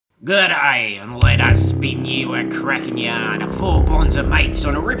G'day, and let us spin you a cracking yarn of four bonds of mates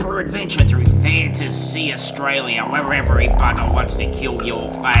on a ripper adventure through Fantasy Australia, where every bugger wants to kill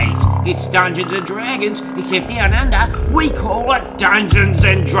your face. It's Dungeons and Dragons, except down under, we call it Dungeons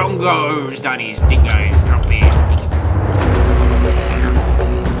and Drongos. Dunnies, dingoes, drop in.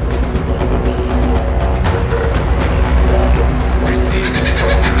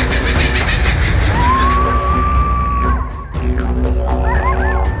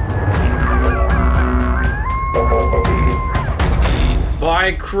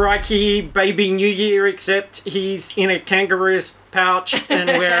 By crikey, baby New Year, except he's in a kangaroo's pouch and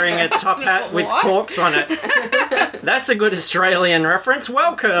wearing a top hat with corks on it. That's a good Australian reference.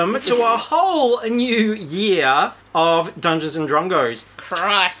 Welcome to a whole new year of Dungeons and Drongos.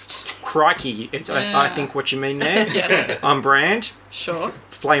 Christ. Crikey, is I think what you mean there. Yes. I'm Brand. Sure.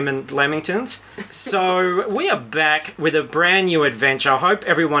 Flamin' Lamingtons. So we are back with a brand new adventure. I hope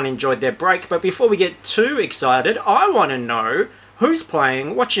everyone enjoyed their break, but before we get too excited, I want to know who's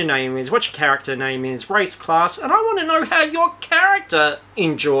playing, what your name is, what your character name is, race, class, and I want to know how your character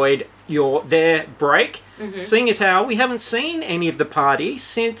enjoyed their break, seeing as how we haven't seen any of the party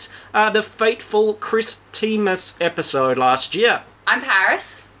since the fateful Christmas episode last year. I'm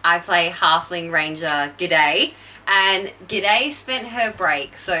Paris. I play Halfling Ranger G'day. And G'day spent her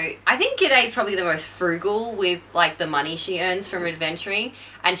break, so I think G'day's probably the most frugal with, like, the money she earns from adventuring,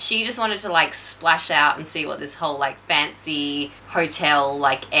 and she just wanted to, like, splash out and see what this whole, like, fancy hotel,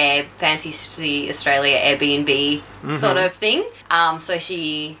 like, Fantasy Australia Airbnb sort of thing. So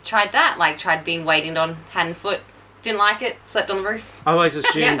she tried that, like, tried being waited on hand and foot. Didn't like it, slept on the roof. I always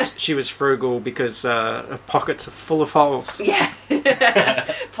assumed she was frugal because her pockets are full of holes. Yeah.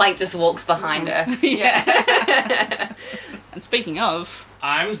 Plank just walks behind her. Yeah. And speaking of...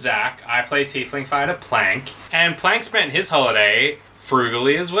 I'm Zach. I play Tiefling Fighter Plank. And Plank spent his holiday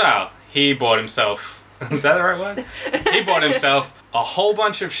frugally as well. He bought himself... Is that the right word? He bought himself a whole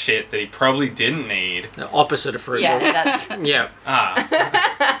bunch of shit that he probably didn't need. The opposite of frugal. Yeah, that's... Yeah.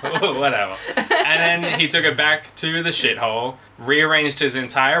 Whatever. And then he took it back to the shithole, rearranged his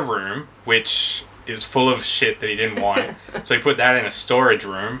entire room, which is full of shit that he didn't want. So he put that in a storage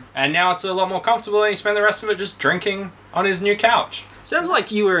room. And now it's a lot more comfortable, and he spent the rest of it just drinking on his new couch. Sounds like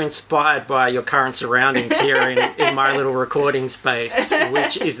you were inspired by your current surroundings here in my little recording space,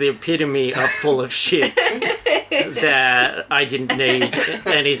 which is the epitome of full of shit that I didn't need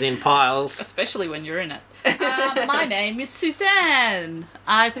and is in piles. Especially when you're in it. My name is Suzanne.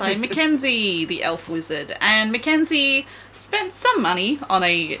 I play Mackenzie, the elf wizard. And Mackenzie spent some money on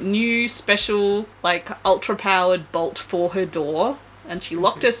a new special, like, ultra-powered bolt for her door. And she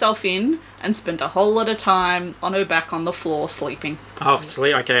locked herself in and spent a whole lot of time on her back on the floor sleeping. Oh,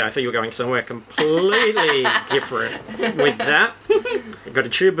 sleep. Okay, I thought you were going somewhere completely different with that. I got a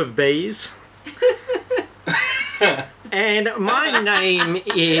tube of bees. And my name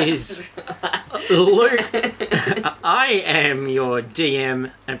is Luke. I am your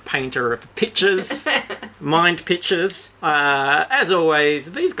DM and painter of pictures, mind pictures. As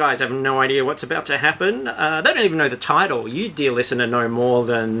always, these guys have no idea what's about to happen. They don't even know the title. You, dear listener, know more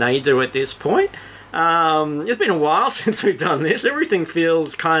than they do at this point. It's been a while since we've done this. Everything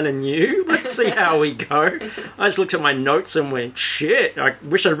feels kind of new. Let's see how we go. I just looked at my notes and went, shit, I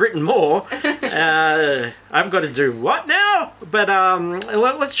wish I'd written more. I've got to do what now? But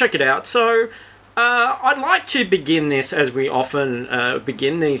let's check it out. So I'd like to begin this, as we often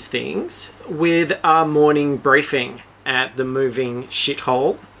begin these things, with our morning briefing at the moving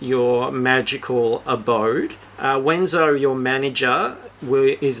shithole, your magical abode. Wenzo, your manager,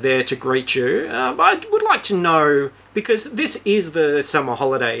 is there to greet you. I would like to know, because this is the summer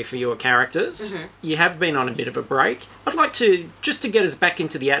holiday for your characters, you have been on a bit of a break. I'd like to, just to get us back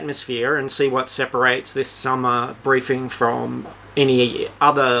into the atmosphere and see what separates this summer briefing from any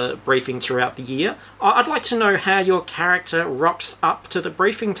other briefing throughout the year. I'd like to know how your character rocks up to the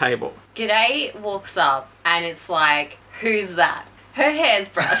briefing table. G'day walks up and it's like, who's that? Her hair's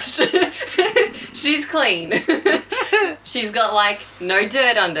brushed. She's clean. She's got, like, no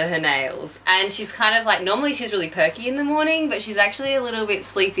dirt under her nails. And she's kind of like, normally she's really perky in the morning, but she's actually a little bit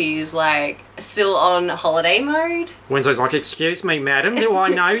sleepy. She's, like, still on holiday mode. Wenzo's like, excuse me, madam, do I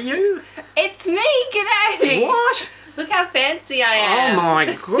know you? It's me, g'day! What? Look how fancy I am. Oh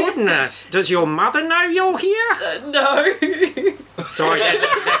my goodness. Does your mother know you're here? No. Sorry,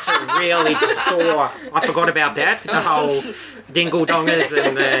 that's a really sore... I forgot about that, the whole dingle-dongers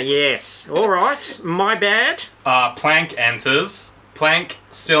and the... Yes. All right, my bad. Plank enters. Plank,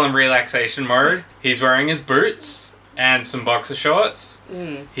 still in relaxation mode. He's wearing his boots and some boxer shorts.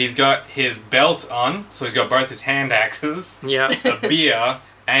 He's got his belt on, so he's got both his hand axes. Yeah. A beer,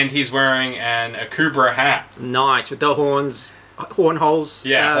 And he's wearing an Akubra hat. Nice, with the horn holes.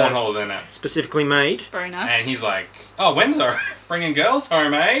 Yeah, horn holes in it. Specifically made. Very nice. And he's like, "Oh, Wenzo, bringing girls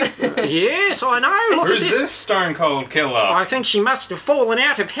home, eh? Yes, I know. Look Who's at this. this stone cold killer? I think she must have fallen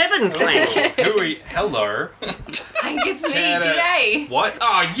out of heaven, Clank. Who are you? Hello. I think it's me. Get it. G'day. What?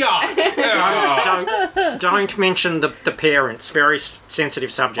 Oh, yuck. Oh, don't mention the parents. Very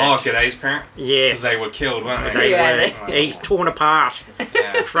sensitive subject. oh G'day's parent? Yes. They were killed, weren't they? They Yeah, were torn apart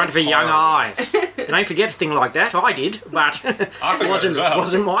Yeah. in front of her young Horrible. eyes. And don't forget a thing like that. I did, but I forgot wasn't as well.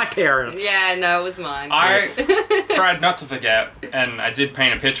 wasn't my parents. Yeah, no, it was mine. I tried not to forget, and I did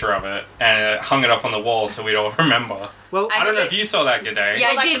paint a picture of it, and hung it up on the wall so we'd all remember. Well, I don't know if you saw that, G'day. yeah,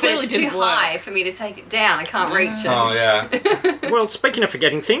 Well, I that did, but clearly it's too didn't work. high for me to take it down. I can't reach it. Oh, yeah. well, speaking of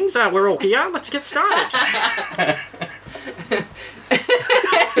forgetting things, we're all here. Let's get started.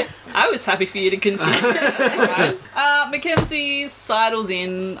 I was happy for you to continue. Mackenzie sidles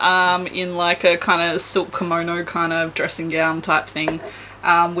in like a kind of silk kimono kind of dressing gown type thing.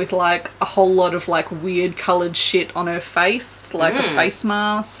 With like a whole lot of like weird coloured shit on her face, like a face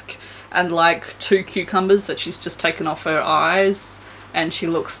mask, and like 2 cucumbers that she's just taken off her eyes, and she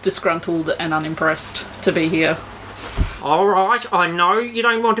looks disgruntled and unimpressed to be here. All right, I know you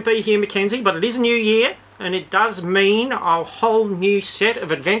don't want to be here, Mackenzie, but it is a new year, and it does mean a whole new set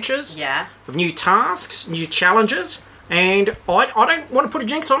of adventures, Yeah. of new tasks, new challenges, and I don't want to put a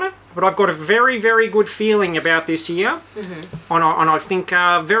jinx on it, but I've got a very, very good feeling about this year, and I think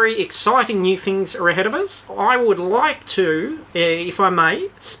very exciting new things are ahead of us. I would like to, if I may,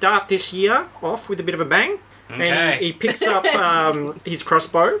 start this year off with a bit of a bang. Okay. And he picks up his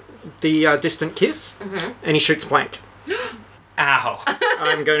crossbow, the distant kiss, and he shoots blank. Ow.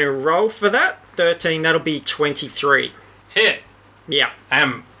 I'm going to roll for that. 13, that'll be 23. Hit. Yeah. I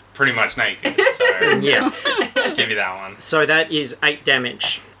am pretty much naked, so Yeah. give you that one. So that is 8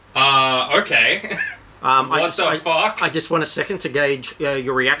 damage. Okay. What the fuck? I just want a second to gauge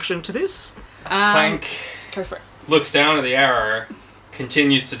your reaction to this. Clank Go for it. looks down at the arrow,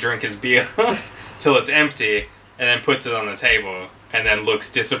 continues to drink his beer till it's empty, and then puts it on the table, and then looks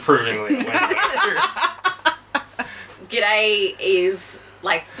disapprovingly at Wenzo. G'day is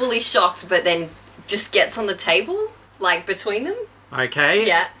like fully shocked, but then just gets on the table, like between them. Okay?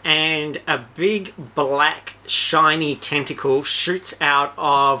 Yeah. And a big black shiny tentacle shoots out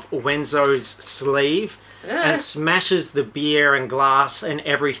of Wenzo's sleeve and smashes the beer and glass and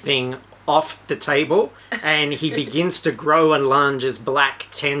everything off the table, and he begins to grow and lunge as black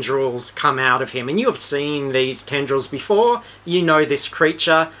tendrils come out of him. And you have seen these tendrils before. You know this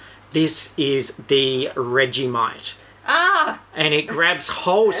creature. This is the Regimite. Ah, And it grabs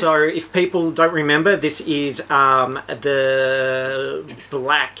hold. So if people don't remember, this is the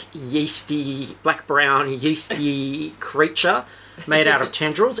black brown yeasty creature made out of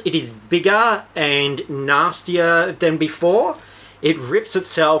tendrils. It is bigger and nastier than before. It rips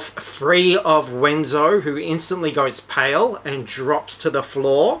itself free of Wenzo, who instantly goes pale and drops to the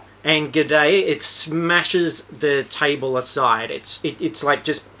floor. And G'day, it smashes the table aside. It's like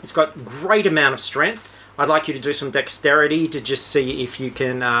just, it's got great amount of strength. I'd like you to do some dexterity to just see if you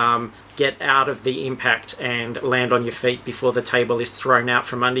can get out of the impact and land on your feet before the table is thrown out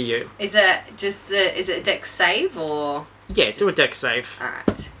from under you. is it just is it a dex save or? Yeah, do a dex save.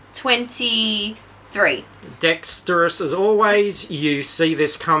 Alright. 23. Dexterous as always, you see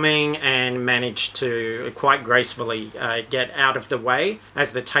this coming and manage to quite gracefully get out of the way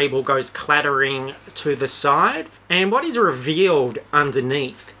as the table goes clattering to the side. And what is revealed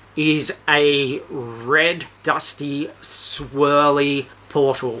underneath is a red, dusty, swirly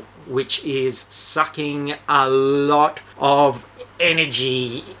portal, which is sucking a lot of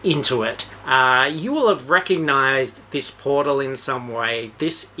energy into it. You will have recognized this portal in some way.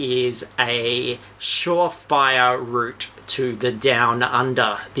 This is a surefire route to the Down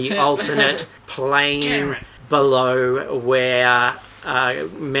Under, the alternate plane below where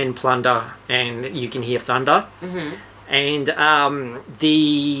men plunder and you can hear thunder. And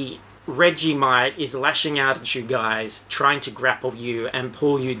the Regimite is lashing out at you guys, trying to grapple you and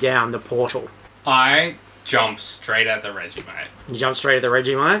pull you down the portal. I jump straight at the Regimite. You jump straight at the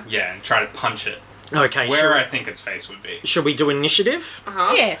Regimite? Yeah, and try to punch it. Okay, Where I think its face would be. should we do initiative?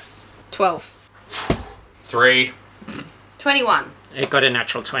 Yes. 12. 3. 21. It got a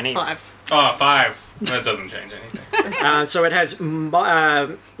natural 20. 5. Oh, 5. That doesn't change anything. So it has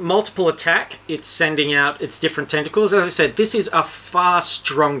multiple attack. It's sending out its different tentacles. As I said, this is a far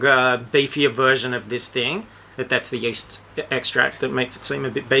stronger, beefier version of this thing. That's the yeast extract that makes it seem a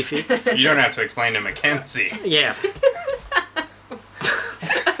bit beefy. You don't have to explain to Mackenzie. Yeah.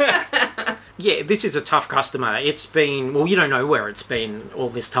 Yeah, this is a tough customer. It's been, well, you don't know where it's been all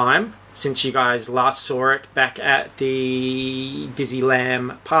this time since you guys last saw it back at the Dizzy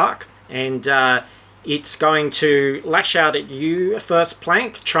Lamb Park. And it's going to lash out at you first,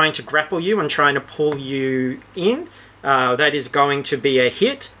 Plank, trying to grapple you and trying to pull you in. That is going to be a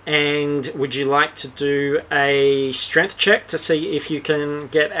hit. And would you like to do a strength check to see if you can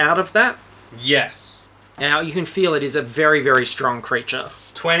get out of that? Yes. Now, you can feel it is a very, very strong creature.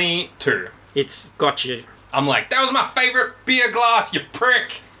 22. It's got you. I'm like, that was my favorite beer glass, you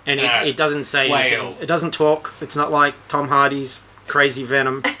prick! And it doesn't say flail. anything. It doesn't talk. It's not like Tom Hardy's crazy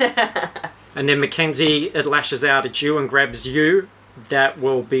venom. And then Mackenzie, it lashes out at you and grabs you. That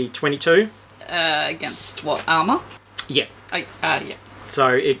will be 22. Against what, armor? Yeah. Yeah. So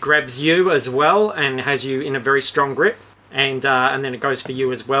it grabs you as well and has you in a very strong grip. And then it goes for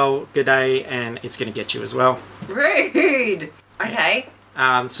you as well, G'day, and it's going to get you as well. Rude. Okay.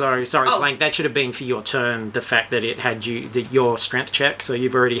 Sorry, Plank, that should have been for your turn, the fact that it had your strength check, so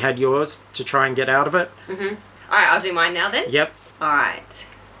you've already had yours to try and get out of it. Mm-hmm. Alright, I'll do mine now then. Yep. Alright.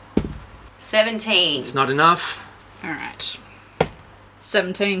 17. It's not enough. Alright.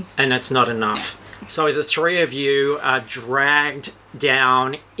 17. And that's not enough. So the three of you are dragged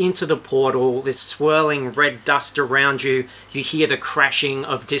down into the portal, this swirling red dust around you. You hear the crashing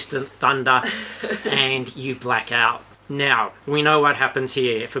of distant thunder, and you black out. Now, we know what happens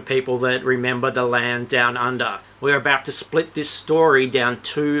here for people that remember the land down under. We're about to split this story down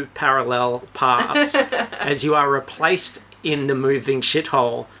two parallel paths as you are replaced in the moving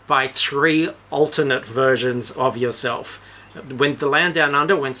shithole by three alternate versions of yourself. When the land down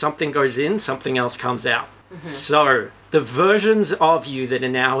under, when something goes in, something else comes out. Mm-hmm. So, the versions of you that are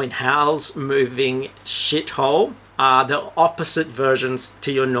now in Hal's moving shithole are the opposite versions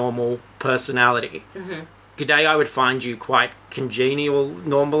to your normal personality. Mm-hmm. G'day, I would find you quite congenial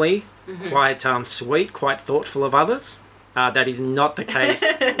normally, quite sweet, quite thoughtful of others. That is not the case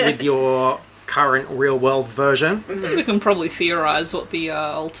with your current real-world version. I think we can probably theorise what the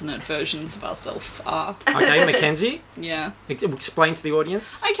alternate versions of ourselves are. Okay, Mackenzie, Yeah. explain to the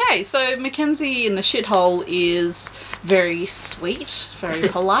audience. Okay, so Mackenzie in the shithole is very sweet, very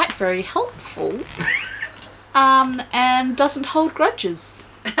polite, very helpful, and doesn't hold grudges.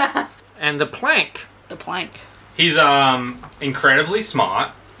 And the Plank. The Plank. He's incredibly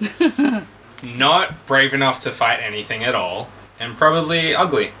smart, not brave enough to fight anything at all, and probably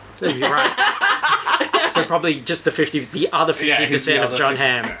ugly. So you're right. So probably just the other 50% he's the of other John 50%.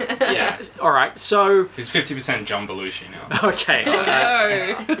 Hamm. Yeah. All right, so... He's 50% John Belushi now. Okay.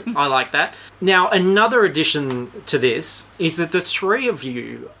 No. I like that. Now, another addition to this is that the three of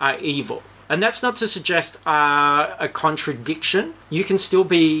you are evil. And that's not to suggest a contradiction. You can still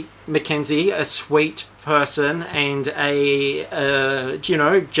be, Mackenzie, a sweet person and a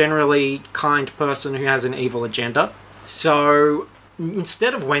generally kind person who has an evil agenda. So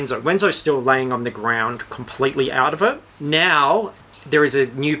instead of Wenzo's still laying on the ground completely out of it. Now there is a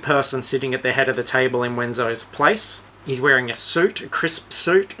new person sitting at the head of the table in Wenzo's place. He's wearing a suit, a crisp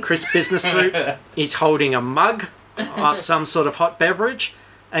business suit. He's holding a mug of some sort of hot beverage.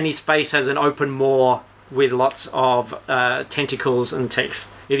 And his face has an open maw with lots of tentacles and teeth.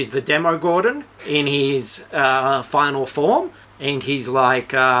 It is the Demogorgon in his final form. And he's like,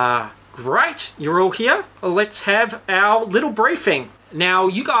 great, you're all here. Let's have our little briefing. Now,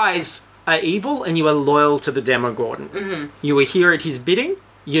 you guys are evil and you are loyal to the Demogorgon. Mm-hmm. You are here at his bidding.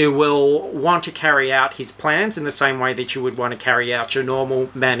 You will want to carry out his plans in the same way that you would want to carry out your normal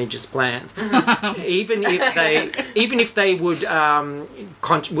manager's plans. even if they would,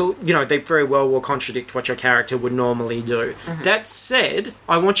 they very well will contradict what your character would normally do. Mm-hmm. That said,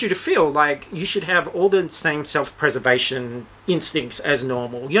 I want you to feel like you should have all the same self-preservation instincts as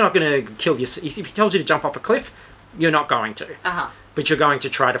normal. You're not going to kill yourself. If he tells you to jump off a cliff, you're not going to. Uh-huh. But you're going to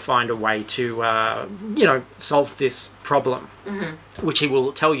try to find a way to, solve this problem, which he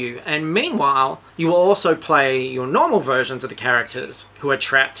will tell you. And meanwhile, you will also play your normal versions of the characters who are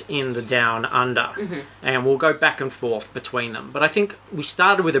trapped in the Down Under. Mm-hmm. And we'll go back and forth between them. But I think we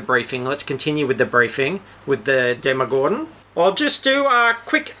started with a briefing. Let's continue with the briefing with the Demogorgon. I'll just do a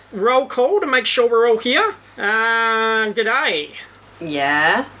quick roll call to make sure we're all here. G'day.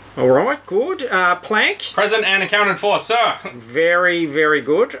 Yeah. All right, good. Plank. Present and accounted for, sir. Very, very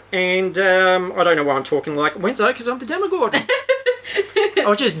good. And I don't know why I'm talking like Wenzo, because I'm the Demogorgon. I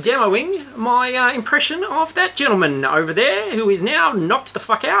was just demoing my impression of that gentleman over there who is now knocked the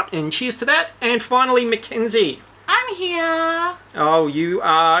fuck out, and cheers to that. And finally, Mackenzie. I'm here. Oh, you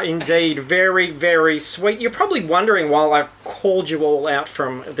are indeed very, very sweet. You're probably wondering why I've called you all out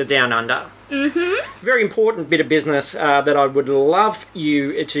from the Down Under. Very important bit of business that I would love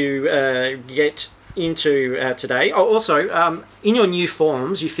you to get into today. Oh, also, in your new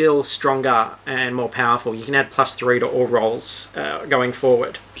forms, you feel stronger and more powerful. You can add +3 to all rolls going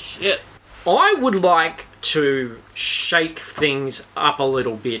forward. Shit. I would like to shake things up a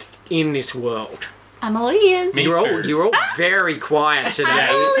little bit in this world. I'm all ears. Me You're too. all very quiet today.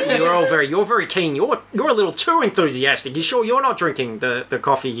 Yes. You're very keen. You're a little too enthusiastic. You sure you're not drinking the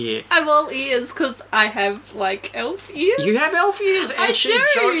coffee here? I'm all ears because I have, like, elf ears. You have elf ears, and I she do.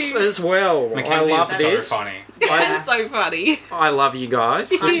 jokes as well. Mackenzie I love is this. so funny. That's so funny. I love you guys.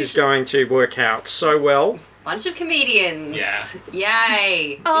 This is going to work out so well. Bunch of comedians. Yeah.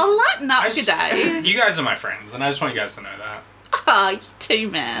 Yay. Oh, lighten up I just- today. You guys are my friends, and I just want you guys to know that. Ah, you too,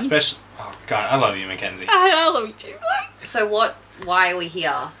 man. Especially, oh god, I love you, Mackenzie. I love you too, mate. So why are we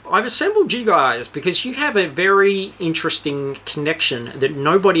here? I've assembled you guys because you have a very interesting connection that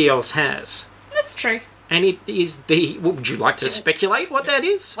nobody else has. That's true. And it is the... Would you like to speculate what that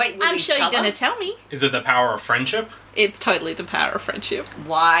is? Wait, with I'm each sure you're other? going to tell me. Is it the power of friendship? It's totally the power of friendship.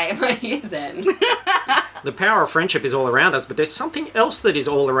 Why am I here then? The power of friendship is all around us, but there's something else that is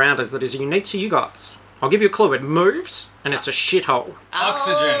all around us that is unique to you guys. I'll give you a clue. It moves, and it's a shithole.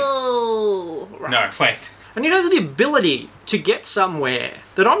 Oxygen. Oh, right. No, wait. And it has the ability to get somewhere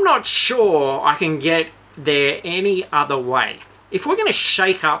that I'm not sure I can get there any other way. If we're going to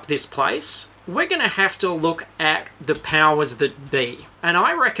shake up this place, we're going to have to look at the powers that be. And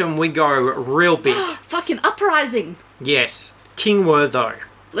I reckon we go real big. Fucking uprising. Yes, King Wertho.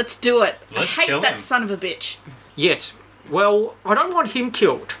 Let's do it. Let's I hate kill that him. son of a bitch. Yes, well, I don't want him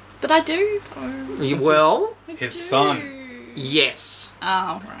killed. But I do. Well, His son. yes.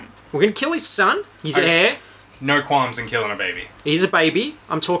 Oh, right. We're going to kill his son, his Okay. heir. No qualms in killing a baby. He's a baby.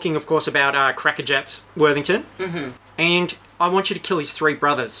 I'm talking, of course, about Crackerjats Worthington. Mm-hmm. And I want you to kill his 3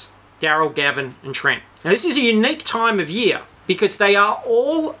 brothers, Daryl, Gavin, and Trent. Now, this is a unique time of year because they are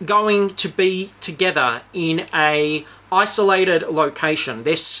all going to be together in a isolated location.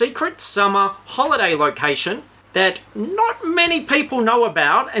 Their secret summer holiday location that not many people know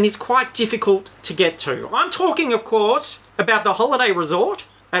about and is quite difficult to get to. I'm talking, of course, about the holiday resort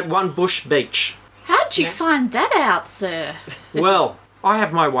at One Bush Beach. How'd you find that out, sir? Well, I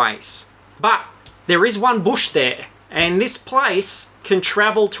have my ways. But there is one bush there, and this place can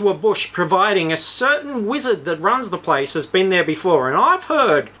travel to a bush, providing a certain wizard that runs the place has been there before. And I've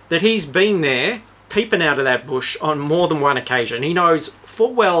heard that he's been there, peeping out of that bush on more than one occasion. He knows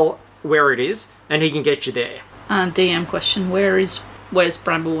full well where it is, and he can get you there. DM question. Where's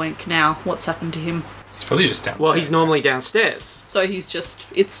Bramblewank now? What's happened to him? He's probably just downstairs. Well, he's normally downstairs. So he's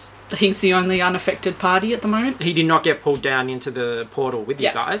the only unaffected party at the moment? He did not get pulled down into the portal with you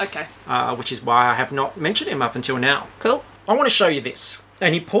Yeah, guys, okay. which is why I have not mentioned him up until now. Cool. I want to show you this.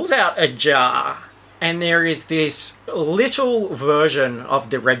 And he pulls out a jar, and there is this little version of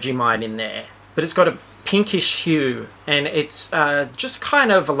the Regimite in there, but it's got a pinkish hue, and it's just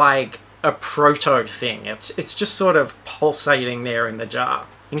kind of like a proto thing. It's just sort of pulsating there in the jar.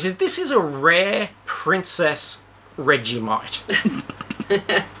 And he says, this is a rare princess Regimite.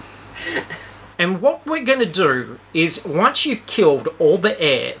 And what we're going to do is, once you've killed all the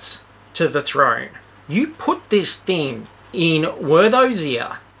heirs to the throne, you put this thing in Wertho's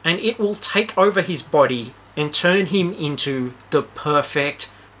ear, and it will take over his body and turn him into the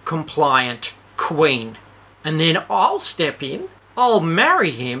perfect, compliant queen. And then I'll step in, I'll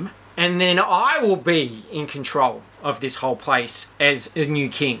marry him, and then I will be in control of this whole place as a new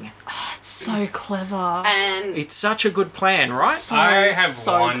king. That's so clever. And It's such a good plan, right? So, I have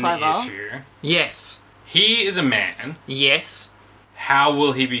so one clever. issue. Yes. He is a man. Yes. How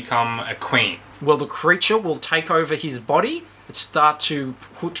will he become a queen? Well, the creature will take over his body and start to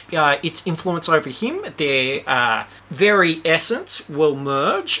put its influence over him. Their very essence will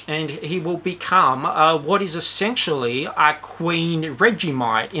merge, and he will become what is essentially a Queen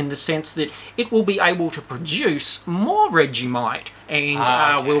Regimite, in the sense that it will be able to produce more Regimite, and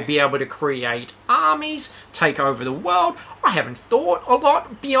Okay. will be able to create armies, take over the world. I haven't thought a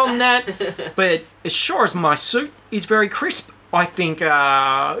lot beyond that, but as sure as my suit is very crisp, I think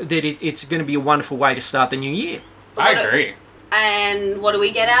that it's going to be a wonderful way to start the new year. I agree. And what do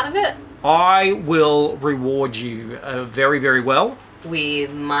we get out of it? I will reward you very, very well.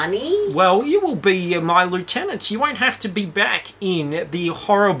 With money? Well, you will be my lieutenants. You won't have to be back in the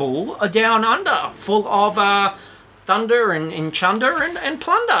horrible Down Under, full of thunder and chunder and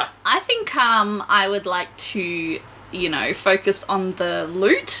plunder. I think I would like to, focus on the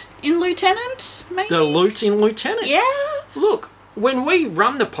loot in Lieutenant, maybe? The loot in Lieutenant. Yeah. Look, when we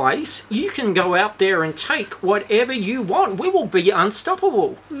run the place, you can go out there and take whatever you want. We will be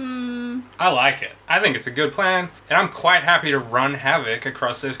unstoppable. I like it. I think it's a good plan, and I'm quite happy to run havoc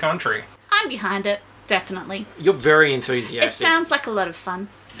across this country. I'm behind it, definitely. You're very It enthusiastic. sounds like a lot of fun.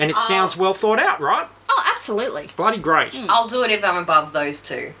 And it sounds well thought out, right? Oh, absolutely. Bloody great. I'll do it if I'm above those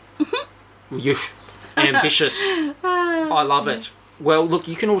two. You ambitious. I love it. Well, look,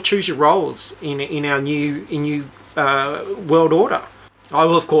 you can all choose your roles in our new world order. Oh,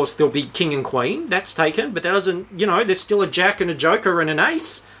 well, of course, there'll be king and queen. That's taken, but that doesn't. There's still a jack and a joker and an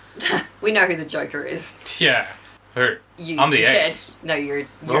ace. We know who the Joker is. Yeah. Who? You I'm the dickhead. ace. No, you're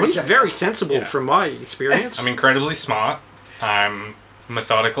Well, he's Joker. very sensible Yeah. from my experience. I'm incredibly smart. I'm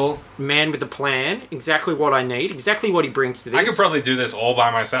methodical. Man with a plan, exactly what I need, exactly what he brings to this. I could probably do this all by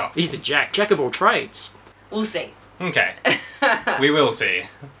myself. He's the jack of all trades. We'll see. Okay. We will see.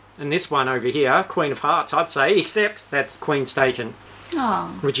 And this one over here, Queen of Hearts, I'd say, except that's Queen's taken.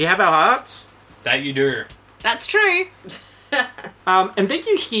 Oh, Would you have our hearts? That you do. that's true. And then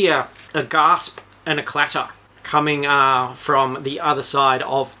you hear a gasp and a clatter coming from the other side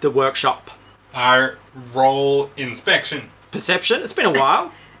of the workshop. Our roll inspection. Perception? It's been a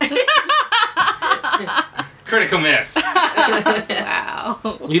while. Critical miss. Wow.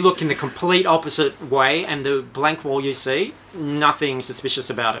 You look in the complete opposite way, and the blank wall you see, nothing suspicious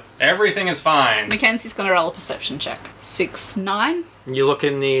about it. Everything is fine. Mackenzie's gonna roll a perception check. 6, 9. You look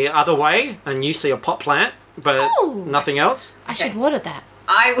in the other way, and you see a pot plant, but Ooh. nothing else. I should water that.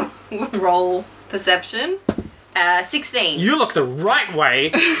 I will roll perception. 16. You look the right way,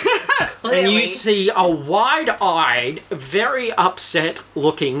 Clearly. and you see a wide-eyed, very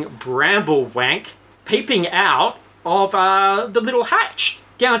upset-looking Bramblewank peeping out of the little hatch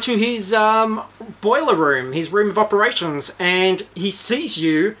down to his boiler room, his room of operations, and he sees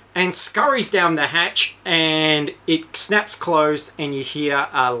you and scurries down the hatch, and it snaps closed, and you hear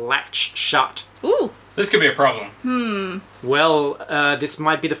a latch shut. Ooh. This could be a problem. Well, this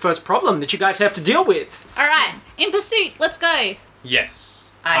might be the first problem that you guys have to deal with. Alright, in pursuit, let's go.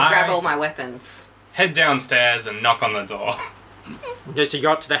 Yes. I grab all my weapons. Head downstairs and knock on the door. Okay, so you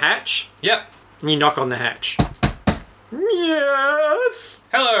go up to the hatch, Yep. and you knock on the hatch. Yes!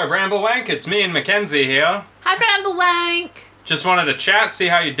 Hello, Bramblewank. It's me and Mackenzie here. Hi, Bramblewank. Just wanted to chat, see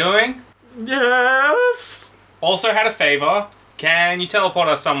how you're doing. Yes! Also had a favor. Can you teleport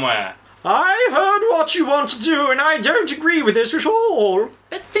us somewhere? I heard what you want to do, and I don't agree with this at all.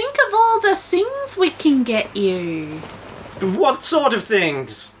 But think of all the things we can get you. What sort of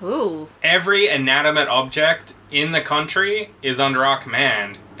things? Ooh. Every inanimate object in the country is under our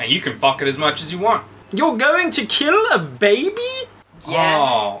command, and you can fuck it as much as you want. You're going to kill a baby? Yeah.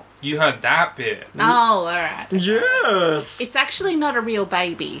 Oh, you heard that bit. Oh, alright. Yes. It's actually not a real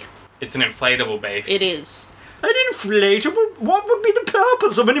baby. It's an inflatable baby. It is. An inflatable? What would be the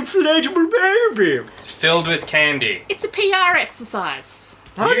purpose of an inflatable baby? It's filled with candy. It's a PR exercise.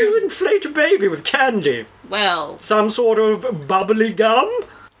 How do you inflate a baby with candy? Well, Some sort of bubbly gum?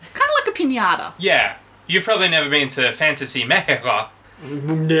 it's kind of like a pinata. Yeah. You've probably never been to Fantasy Mecca.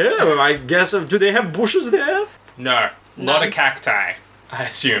 No, I guess. Do they have bushes there? No. A lot of cacti, I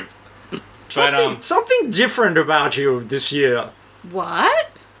assume. Something different about you this year.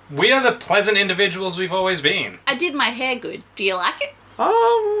 What? We are the pleasant individuals we've always been. I did my hair good. Do you like it?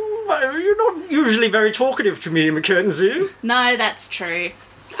 You're not usually very talkative to me, Mackenzie. No, that's true.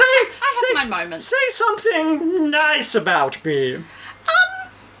 Say, I have my moments. Say something nice about me.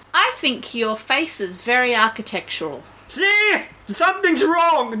 I think your face is very architectural. See? Something's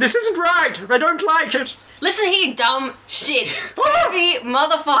wrong. This isn't right. I don't like it. Listen here, you dumb shit. Oh! Baby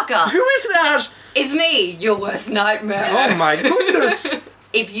motherfucker. Who is that? It's me, your worst nightmare. Oh my goodness.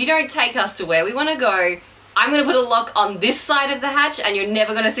 If you don't take us to where we want to go, I'm going to put a lock on this side of the hatch and you're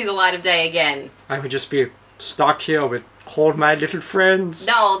never going to see the light of day again. I would just be stuck here with all my little friends.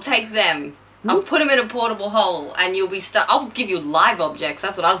 No, I'll take them. I'll put them in a portable hole and you'll be stuck. I'll give you live objects,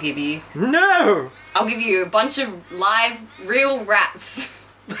 that's what I'll give you. No. I'll give you a bunch of live, real rats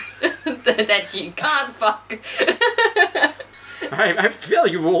that you can't fuck. I feel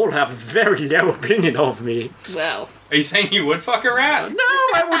you all have a very low opinion of me. Well, Are you saying you would fuck a rat? No,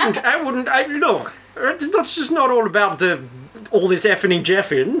 I wouldn't. Look, that's just not all about all this effing and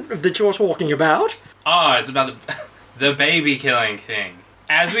jeffing that you're talking about. Oh, it's about the baby killing thing.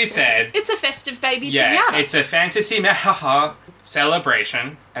 As we said, it's a festive baby yeah, pinata. it's a fantasy mehaha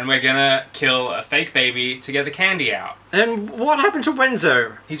celebration, and we're gonna kill a fake baby to get the candy out. And what happened to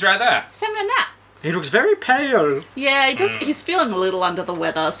Wenzo? He's right there. He's having a nap. He looks very pale. Yeah, he does. He's feeling a little under the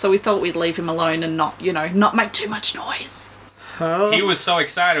weather, so we thought we'd leave him alone and not make too much noise. He was so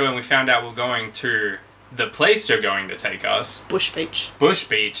excited when we found out we were going to the place you're going to take us, Bush Beach. Bush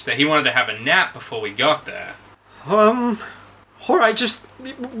Beach, that he wanted to have a nap before we got there. Alright, just...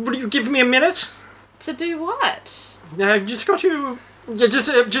 Will you give me a minute? To do what? I've just got to...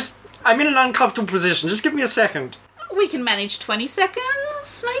 Just... I'm in an uncomfortable position. Just give me a second. We can manage 20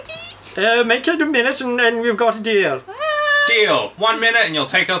 seconds, maybe? Make it a minute and we've got a deal. Deal. 1 minute and you'll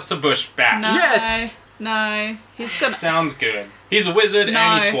take us to Bush Bash. No. Yes! No. He's gonna... Sounds good. He's a wizard No.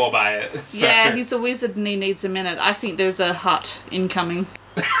 and he swore by it. So. Yeah, he's a wizard and he needs a minute. I think there's a hut incoming.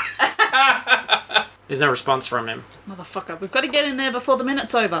 There's no response from him. Motherfucker, we've got to get in there before the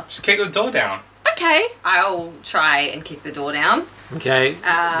minute's over. Just kick the door down. Okay. I'll try and kick the door down. Okay.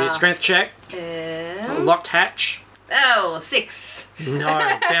 Be a strength check. Locked hatch. 6.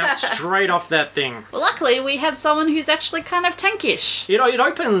 No, bounce straight off that thing. Well, luckily, we have someone who's actually kind of tankish. It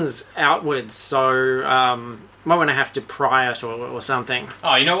opens outwards, so might want to have to pry it or something.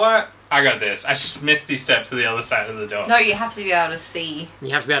 Oh, you know what? I got this. I just misty stepped to the other side of the door. No, you have to be able to see.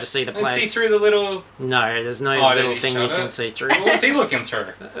 You have to be able to see the Let's place. see through the little... No, there's no Oh, did little he thing you shut can it? see through. What was he looking through?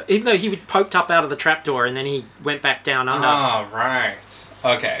 Even though he poked up out of the trapdoor and then he went back down under. Oh, right.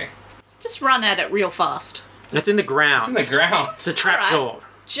 Okay. Just run at it real fast. It's in the ground. It's in the ground. It's a trapdoor.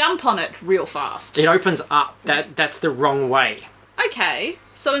 Jump on it real fast. It opens up. That's the wrong way. Okay,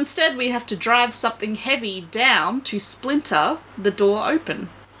 so instead we have to drive something heavy down to splinter the door open.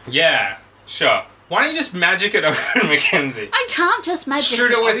 Yeah, sure. Why don't you just magic it open, Mackenzie? I can't just magic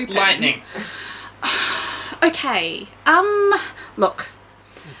Shoot it with open. lightning. Okay, look.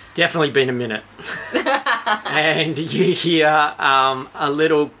 It's definitely been a minute. And you hear a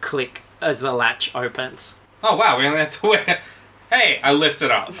little click as the latch opens. Oh, wow, we only had to wait. Hey, I lift it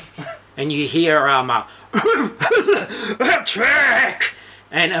up. And you hear a attack!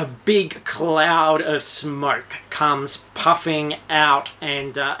 And a big cloud of smoke comes puffing out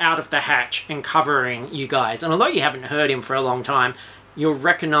and out of the hatch and covering you guys. And although you haven't heard him for a long time, you'll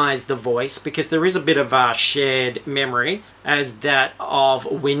recognise the voice because there is a bit of a shared memory as that of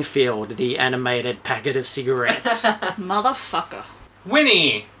Winfield, the animated packet of cigarettes. Motherfucker.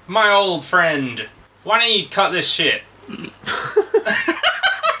 Winnie, my old friend, why don't you cut this shit?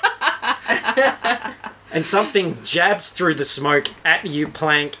 And something jabs through the smoke at you,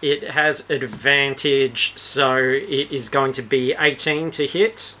 Plank. It has advantage, so it is going to be 18 to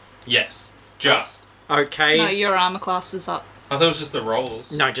hit. Yes, just. Okay. No, your armor class is up. I thought it was just the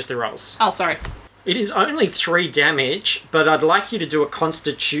rolls. No, just the rolls. Oh, sorry. It is only 3 damage, but I'd like you to do a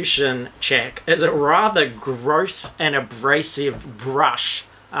constitution check as a rather gross and abrasive brush,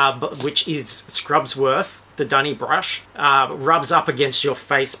 which is Scrubsworth, the dunny brush, rubs up against your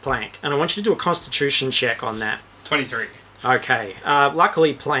face, Plank. And I want you to do a constitution check on that. 23. Okay.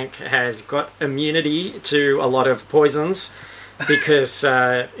 Luckily, Plank has got immunity to a lot of poisons because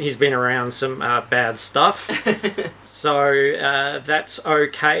he's been around some bad stuff. So that's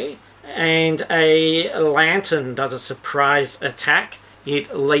okay. And a lantern does a surprise attack.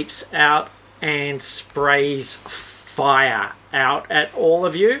 It leaps out and sprays fire out at all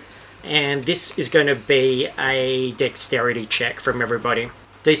of you. And this is going to be a dexterity check from everybody.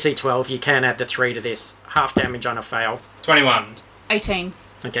 DC 12, you can add the 3 to this. Half damage on a fail. 21. 18.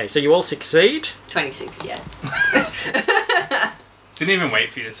 Okay, so you all succeed. 26, yeah. Didn't even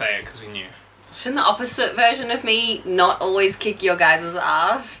wait for you to say it because we knew. Shouldn't the opposite version of me not always kick your guys'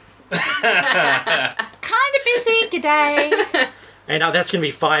 ass? Kind of busy today. And that's going to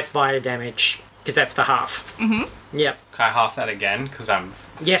be 5 fire damage, because that's the half. Mm-hmm. Yep. Can I half that again? Because I'm...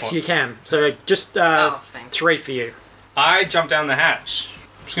 Yes, you can. So just same. 3 for you. I jump down the hatch.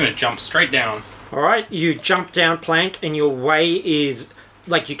 I'm just going to jump straight down. Alright, you jump down, Plank, and your way is...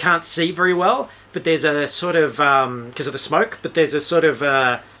 Like, you can't see very well, but there's a sort of... because of the smoke, but there's a sort of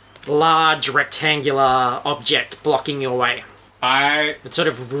large rectangular object blocking your way. I It's sort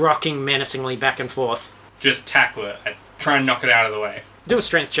of rocking menacingly back and forth. just tackle it. I try and knock it out of the way. Do a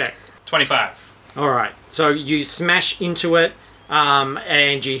strength check. 25. Alright, so you smash into it,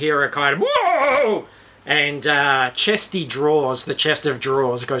 and you hear a kind of whoa! And Chesty Drawers, the chest of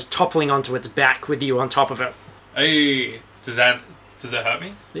drawers, goes toppling onto its back with you on top of it. Hey, does it hurt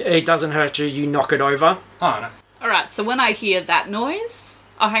me? It doesn't hurt you, you knock it over. Oh, no. Alright, so when I hear that noise...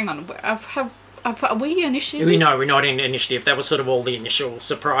 Oh, hang on. Are we initiative? We're not in initiative. That was sort of all the initial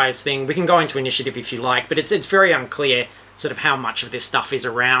surprise thing. We can go into initiative if you like, but it's very unclear sort of how much of this stuff is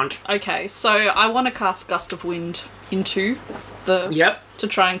around. Okay, so I want to cast Gust of Wind into the... Yep. To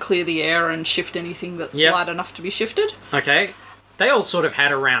try and clear the air and shift anything that's Yep. light enough to be shifted. Okay. They all sort of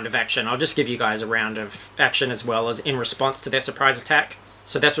had a round of action. I'll just give you guys a round of action as well as in response to their surprise attack.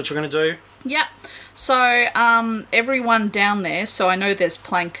 So that's what you're going to do? Yep. So, everyone down there, so I know there's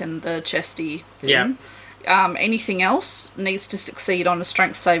Plank and the Chesty thing. Yeah. Anything else needs to succeed on a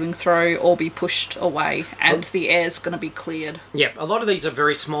strength saving throw or be pushed away, and the air's going to be cleared. Yep, a lot of these are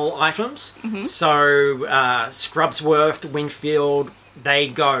very small items. So Scrubsworth, Winfield, they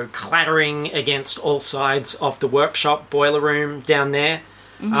go clattering against all sides of the workshop boiler room down there.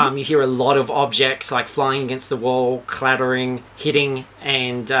 You hear a lot of objects like flying against the wall, clattering, hitting,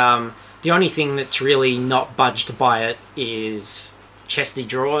 and the only thing that's really not budged by it is chesty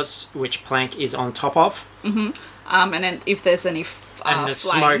drawers, which Plank is on top of. And then if there's any And the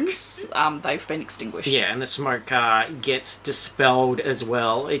flames, they've been extinguished. Yeah, and the smoke gets dispelled as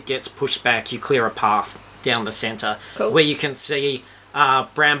well. It gets pushed back. You clear a path down the centre Cool. where you can see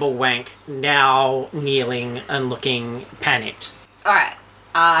Bramblewank now kneeling and looking panicked. Alright,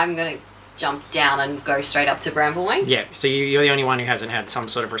 I'm gonna jump down and go straight up to Bramblewank. Yeah, so you're the only one who hasn't had some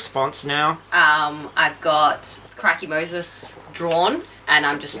sort of response now. I've got Cracky Moses drawn, and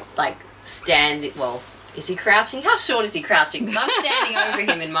I'm just like standing. Well, is he crouching? How short is he crouching? Because I'm standing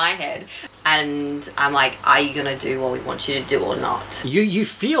over him in my head, and I'm like, "Are you gonna do what we want you to do or not?" You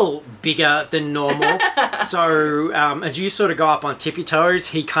feel bigger than normal, so as you sort of go up on tippy toes,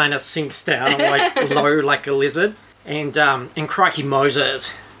 he kind of sinks down like low like a lizard, and Crikey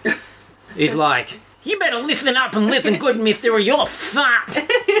Moses is like, "You better listen up and listen good, mister, or you're fucked.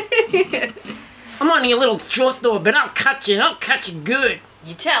 I'm only a little short though, but I'll cut you good.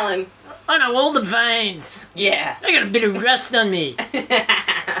 You tell him. I know all the veins. Yeah. I got a bit of rust on me.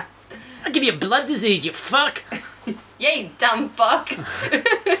 I'll give you a blood disease, you fuck." Yeah, you dumb fuck.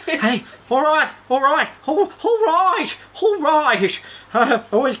 Hey, all right. I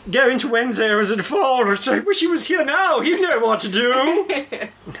was going to Wednesday as a default, so I wish he was here now. He'd know what to do.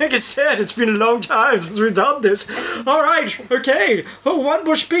 Like I said, it's been a long time since we've done this. All right, okay. Oh, one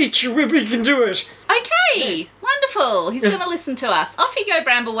bush beach, we can do it. Okay, wonderful. He's going to listen to us. Off you go,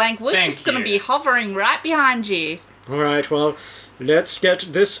 Bramblewank. Luke Thank is going to you. be hovering right behind you. All right, well, let's get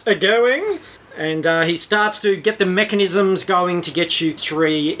this a-going. And he starts to get the mechanisms going to get you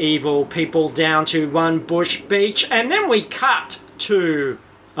three evil people down to one bush beach. And then we cut to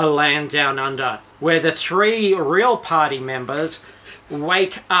a land down under where the three real party members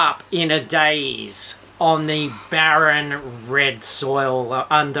wake up in a daze on the barren red soil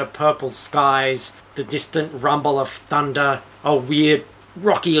under purple skies, the distant rumble of thunder, a weird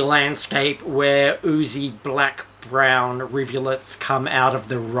rocky landscape where oozy black-brown rivulets come out of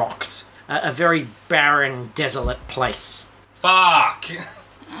the rocks. A very barren, desolate place. Fuck!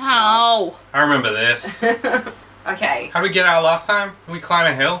 Oh. I remember this. Okay. How did we get out last time? We climb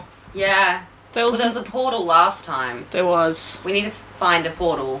a hill? Yeah. There Well, was... there was a portal last time. There was. We need to find a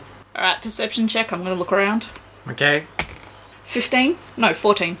portal. Alright, perception check. I'm going to look around. Okay? 15? No,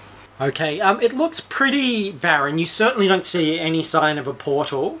 14. Okay, it looks pretty barren. You certainly don't see any sign of a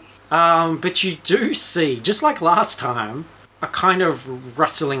portal. But you do see, just like last time, a kind of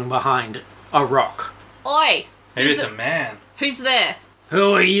rustling behind a rock. Oi! Maybe Who's it's the- a man. Who's there?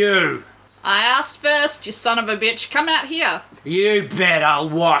 Who are you? I asked first, you son of a bitch. Come out here. You better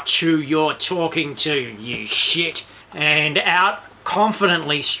watch who you're talking to, you shit. And out,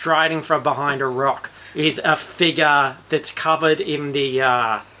 confidently striding from behind a rock, is a figure that's covered in the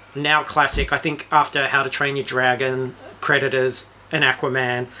now classic, I think after How to Train Your Dragon, Predators, and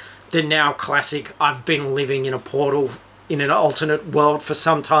Aquaman, the now classic I've been living in a portal in an alternate world for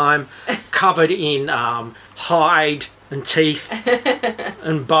some time, covered in hide and teeth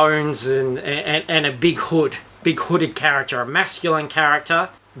and bones and a big hooded character, a masculine character,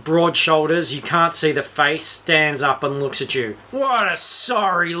 broad shoulders, you can't see the face, stands up and looks at you. What a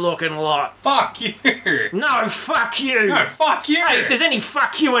sorry looking lot. Fuck you! No, fuck you. No, fuck you! Hey, if there's any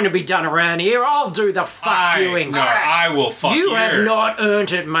fuck youing to be done around here, I'll do the fuck youing. No, I will fuck you. You have not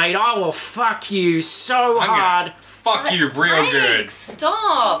earned it, mate. I will fuck you so I'm gonna hard. fuck you real Mike, good.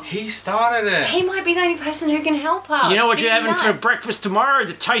 Stop. He started it. He might be the only person who can help us. You know what Be you're having for nice. breakfast tomorrow?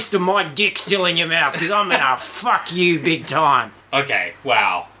 The taste of my dick still in your mouth, because I'm gonna fuck you big time. Okay,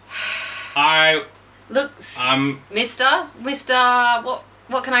 wow. Look, Mister,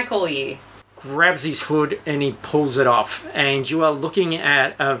 what can I call you? Grabs his hood and he pulls it off, and you are looking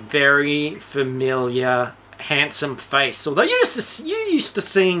at a very familiar, handsome face. Although you used to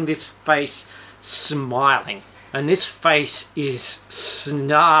seeing this face smiling, and this face is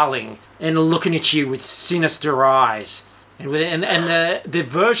snarling and looking at you with sinister eyes. And the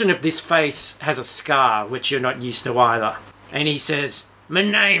version of this face has a scar, which you're not used to either. And he says, "My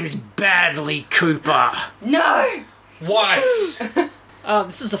name's Badley Cooper." No. what? Oh,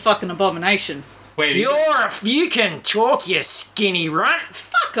 this is a fucking abomination. Wait, You can talk, you skinny runt.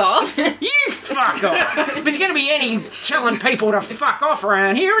 Fuck Fuck off. You fuck off. If there's going to be any telling people to fuck off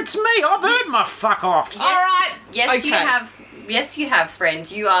around here, it's me. I've heard my fuck offs. All right. Yes, you Okay. have. Yes, you have, friend.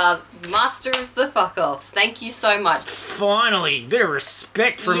 You are master of the fuck offs. Thank you so much. Finally, bit of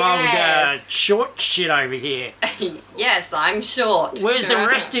respect from Yes. old short shit over here. Yes, I'm short. Where's the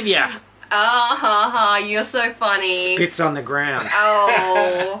rest of you? You're so funny. Spits on the ground.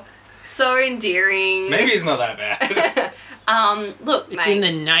 Oh, so endearing. Maybe he's not that bad. Look, It's mate. in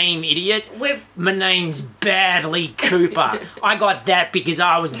the name, idiot. We're My name's Badly Cooper. I got that because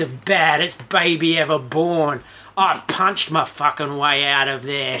I was the baddest baby ever born. I punched my fucking way out of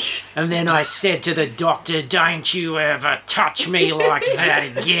there. And then I said to the doctor, don't you ever touch me like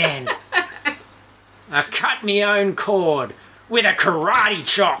that again. I cut my own cord with a karate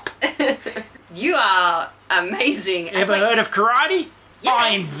chop. You are amazing. Ever Wait, heard of karate? Yeah. I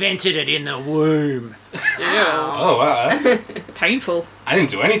invented it in the womb. Oh wow, that's, Painful. I didn't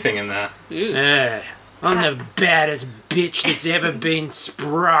do anything in there. I'm the baddest bitch that's ever been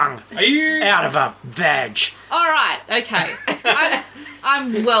sprung Are you? out of a vag. All right. Okay.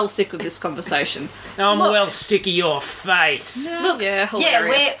 I'm well sick of this conversation. I'm Look. well sick of your face. Look, Yeah, yeah,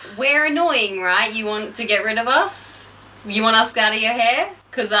 hilarious. we're annoying, right? You want to get rid of us? You want us out of your hair?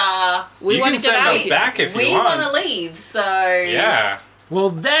 Cause We You want can to get send out us of here. back if we you want. want to leave. So Yeah. Well,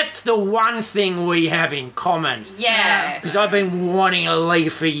 that's the one thing we have in common. yeah. Because I've been wanting to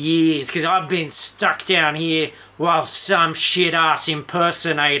leave for years, because I've been stuck down here while some shit-ass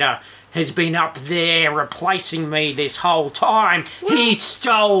impersonator has been up there replacing me this whole time. He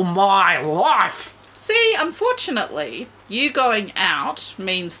stole my life. See, unfortunately, you going out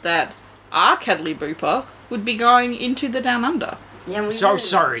means that our Cadley Booper would be going into the Down Under. Yeah, we So know.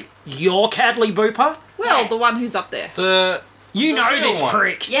 sorry, you're Cadley Booper? Well, Yeah. the one who's up there. You The know real this one.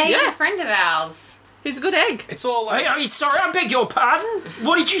 prick. Yeah, he's Yeah. a friend of ours. He's a good egg. It's all like Sorry, I beg your pardon?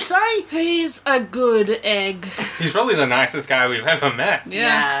 What did you say? He's a good egg. he's probably the nicest guy we've ever met.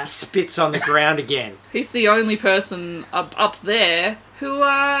 Yeah. Spits on the ground again. He's the only person up there who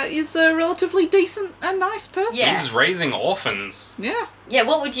is a relatively decent and nice person. Yeah. He's raising orphans. Yeah. Yeah,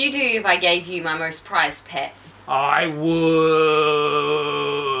 what would you do if I gave you my most prized pet? I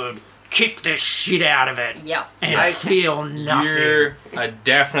would kick the shit out of it Yep. and Okay. feel nothing. You are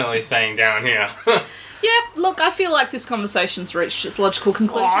definitely staying down here. Yeah, look, I feel like this conversation's reached its logical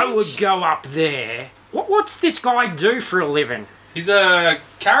conclusion. I would go up there. What's this guy do for a living? He's a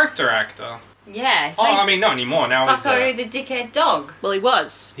character actor. Yeah. he Oh, plays I mean, not anymore. Now he's Fucko the dickhead dog. Well, he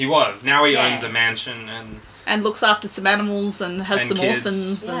was. he was. Now he Yeah. owns a mansion, and And looks after some animals and has And some kids.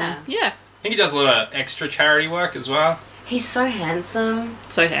 orphans. And, yeah. I think he does a lot of extra charity work as well. He's so handsome.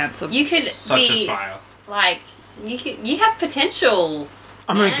 So handsome. You could Such be a smile. like you have potential.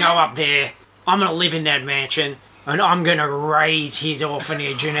 I'm gonna go Yeah. up there. I'm gonna live in that mansion. And I'm gonna raise his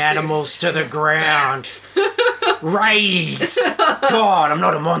orphanage and animals to the ground. Raise! God, I'm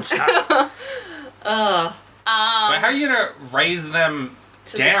not a monster. But how are you gonna raise them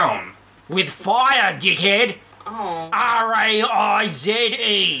down? With fire, dickhead. Oh.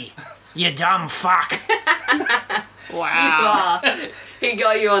 R-A-I-Z-E. You dumb fuck. Wow. He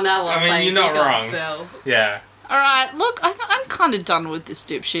got you on that one. I mean, playing you're not Big Old wrong. Spell. Yeah. Alright, look, I'm kind of done with this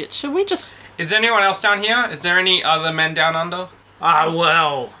dipshit. Shall we just... Is there anyone else down here? Is there any other men down under? Ah,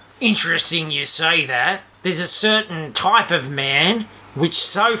 well, interesting you say that. There's a certain type of man which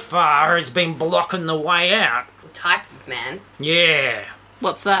so far has been blocking the way out. Type of man. Yeah,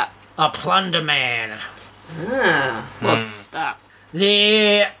 What's that? a plunder man. Ah. What's that?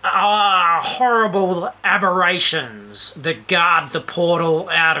 There are horrible aberrations that guard the portal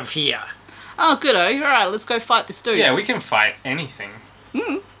out of here. Oh, good-o. Alright, let's go fight this dude. Yeah, we can fight anything.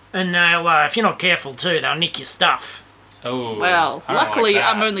 And they'll, if you're not careful too, they'll nick your stuff. Oh. Well, I don't luckily like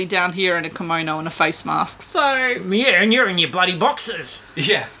that. I'm only down here in a kimono and a face mask, so... Yeah, and you're in your bloody boxes.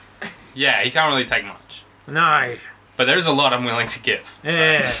 Yeah. Yeah, he can't really take much. No. But there's a lot I'm willing to give. so-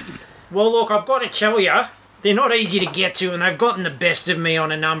 Yeah. Well, look, I've got to tell you, they're not easy to get to, and they've gotten the best of me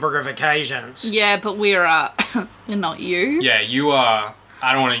on a number of occasions. Yeah, but we're, we're not you. Yeah, you are.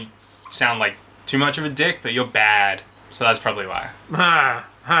 I don't want to sound like too much of a dick, but you're bad. So that's probably why.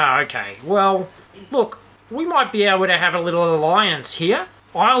 Okay. Well, look, we might be able to have a little alliance here.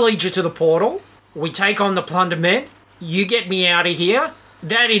 I'll lead you to the portal. We take on the plunder men. You get me out of here.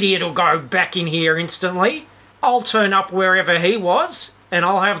 That idiot will go back in here instantly. I'll turn up wherever he was, and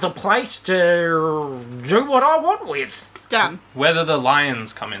I'll have the place to do what I want with. Done. Whether the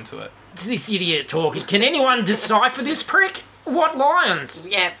lions come into it. It's this idiot talking. Can anyone decipher this prick? What lions?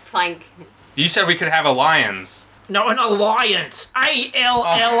 Yeah, plank. You said we could have alliance. No, an alliance. ALLIANCE,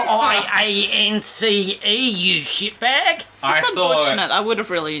 you shitbag. It's unfortunate. I would have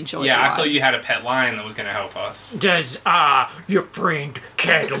really enjoyed it. Yeah, I thought you had a pet lion that was going to help us. Does your friend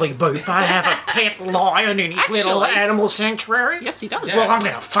Cuddly Booper have a pet lion in his little Actually- animal sanctuary? Yes, he does. Yeah. Well, I'm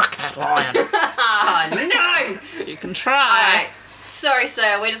gonna fuck that lion. Oh, no! You can try. Alright. Sorry,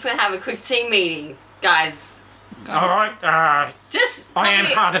 sir. We're just going to have a quick team meeting. Guys, All right. just... I am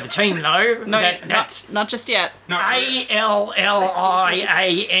come part of the team, though. No, That's not just yet. No,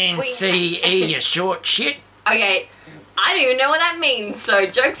 ALLIANCE, you short shit. Okay, I don't even know what that means, so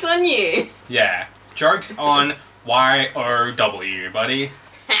joke's on you. yeah. Joke's on YOW, buddy.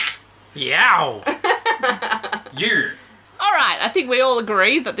 Yow. You. All right, I think we all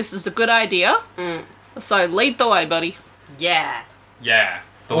agree that this is a good idea. So lead the way, buddy. Yeah. Yeah.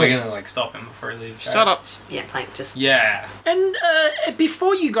 But we're going to, like, stop him before he leaves. Shut up. Yeah, Plank, just... Yeah. And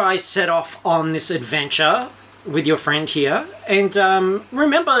before you guys set off on this adventure with your friend here, and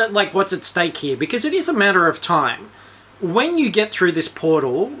remember, like, what's at stake here, because it is a matter of time. When you get through this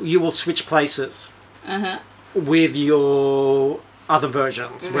portal, you will switch places with your other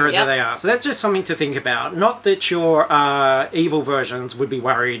versions, wherever Yep. they are. So that's just something to think about. Not that your evil versions would be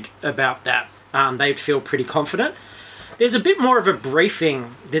worried about that. They'd feel pretty confident. There's a bit more of a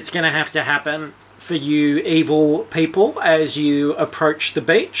briefing that's going to have to happen for you evil people as you approach the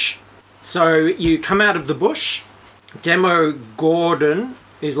beach. So you come out of the bush. Demo Gordon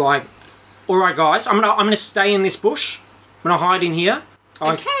is like, all right, guys, I'm gonna stay in this bush. I'm gonna hide in here.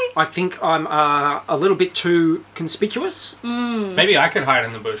 Okay. I think I'm a little bit too conspicuous. Maybe I could hide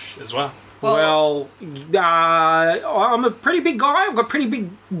in the bush as well. Well, I'm a pretty big guy. I've got pretty big,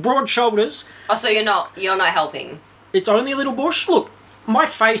 broad shoulders. Oh, so you're not helping. It's only a little bush. Look, my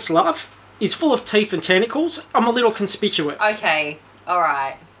face, love, is full of teeth and tentacles. I'm a little conspicuous. Okay,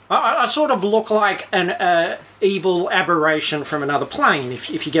 alright. I sort of look like an evil aberration from another plane,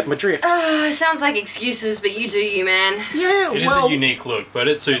 if you get my drift. Sounds like excuses, but you do you, man. Yeah, It is well, a unique look, but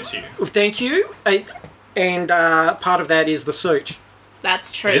it suits you. thank you. And part of that is the suit.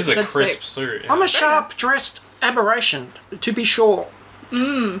 That's true. It is a Good crisp suit. suit. I'm a sharp-dressed aberration, to be sure.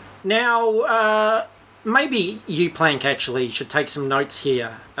 Now, maybe you, Plank, actually should take some notes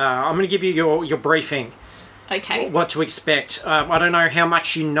here. I'm going to give you your briefing, Okay. what to expect. I don't know how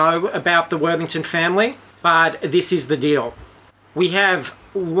much you know about the Worthington family, but this is the deal. We have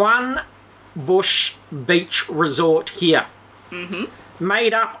one bush beach resort here,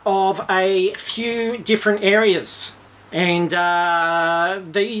 made up of a few different areas. And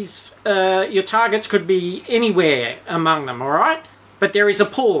these, your targets could be anywhere among them, alright? But there is a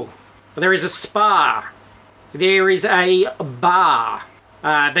pool, there is a spa, there is a bar.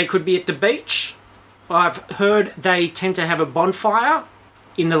 They could be at the beach. I've heard they tend to have a bonfire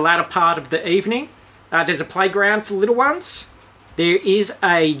in the latter part of the evening. There's a playground for little ones. There is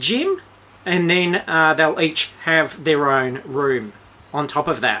a gym, and then they'll each have their own room on top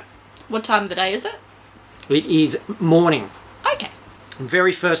of that. What time of the day is it? It is morning. Okay.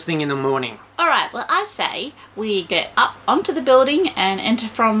 Very first thing in the morning. All right. Well, I say we get up onto the building and enter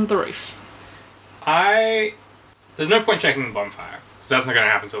from the roof. There's no point checking the bonfire, because that's not going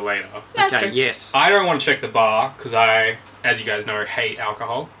to happen till later. That's Okay, true. yes. I don't want to check the bar, because I, as you guys know, hate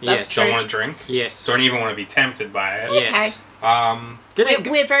alcohol. That's Yes. Don't true. want to drink. Yes. Don't even want to be tempted by it. Yes.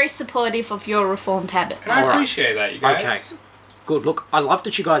 We're very supportive of your reformed habit. And I Alright. appreciate that, you guys. Okay. Good. Look, I love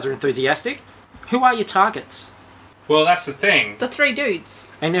that you guys are enthusiastic. Who are your targets? Well, that's the thing. The three dudes.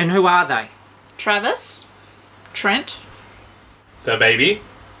 And who are they? Travis, Trent, The baby.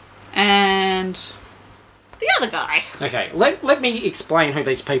 and the other guy. Okay, let me explain who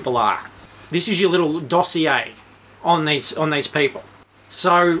these people are. This is your little dossier on these people.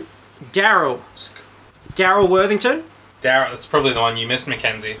 So, Daryl Worthington, Darrell, that's probably the one you missed,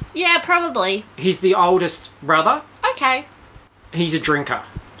 Mackenzie. Yeah, probably. he's the oldest brother. Okay. He's a drinker.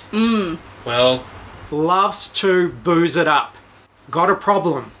 Well, Loves to booze it up. Got a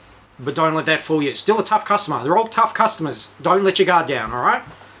problem, but don't let that fool you. Still a tough customer. They're all tough customers. Don't let your guard down, alright?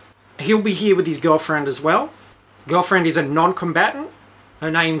 He'll be here with his girlfriend as well. Girlfriend is a non-combatant. Her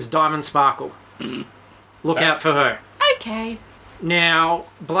name's Diamond Sparkle. Look out for her. Okay. Now,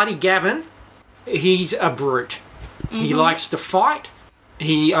 Bloody Gavin, he's a brute. He likes to fight.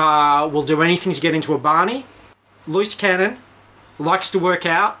 He will do anything to get into a Barney. Loose cannon, likes to work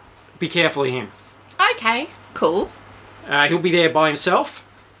out. Be careful of him. Okay. Cool. He'll be there by himself.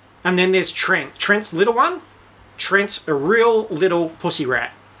 And then there's Trent. Trent's little one. Trent's a real little pussy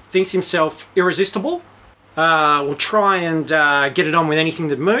rat. Thinks himself irresistible. Will try and get it on with anything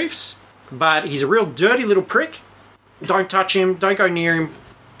that moves. But he's a real dirty little prick. Don't touch him. Don't go near him.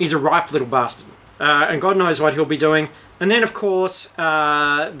 He's a ripe little bastard. and God knows what he'll be doing. And then, of course,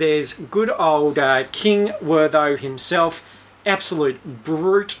 there's good old King Wertho himself, absolute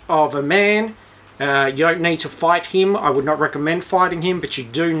brute of a man. You don't need to fight him. I would not recommend fighting him, but you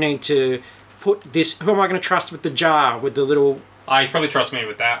do need to put this... Who am I going to trust with the jar, with the little... You probably trust me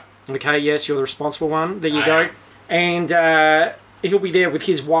with that. Okay, yes, you're the responsible one. There you I go. am. And he'll be there with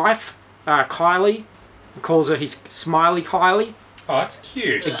his wife, Kylie. He calls her his Smiley Kylie. Oh, that's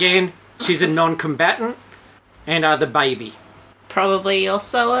cute. Again, she's a non-combatant. And the baby. Probably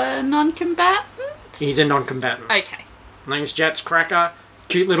also a non-combatant. He's a non-combatant. Okay. Name's Jats Cracker.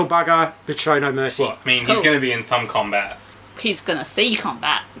 Cute little bugger, but show no mercy. Well, I mean, Cool. he's going to be in some combat. He's gonna see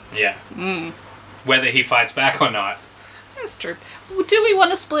combat. Yeah. Whether he fights back or not. That's true. Do we want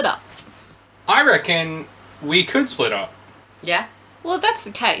to split up? I reckon we could split up. Yeah. Well, if that's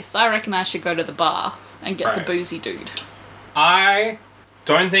the case, I reckon I should go to the bar and get the Right. boozy dude. I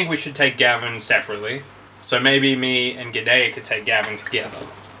don't think we should take Gavin separately. So maybe me and G'day could take Gavin together.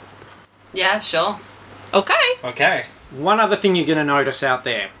 Yeah, sure. Okay. Okay. One other thing you're going to notice out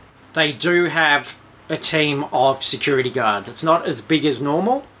there. They do have a team of security guards. It's not as big as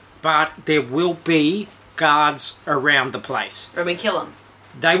normal, but there will be guards around the place. Or we kill him.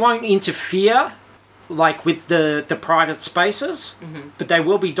 They won't interfere like with the private spaces, but they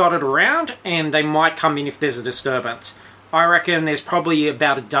will be dotted around and they might come in if there's a disturbance. I reckon there's probably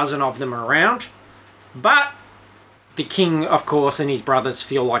about a dozen of them around, but the king, of course, and his brothers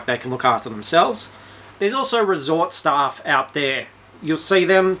feel like they can look after themselves. There's also resort staff out there. You'll see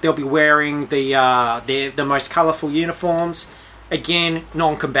them. They'll be wearing the most colourful uniforms. Again,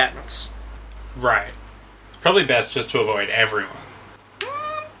 non-combatants. Right. Probably best just to avoid everyone.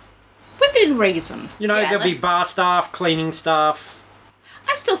 Within reason. You know, Yeah, there'll be let's- bar staff, cleaning staff.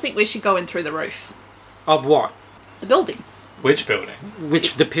 I still think we should go in through the roof. Of what? The building. Which building?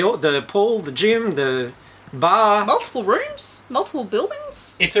 Which the pool, the gym, the bar. Multiple rooms? Multiple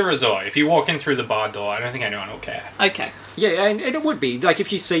buildings? It's a resort. If you walk in through the bar door, I don't think anyone will care. Okay. Yeah, and it would be like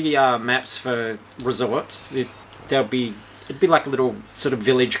if you see maps for resorts, it'd be like a little sort of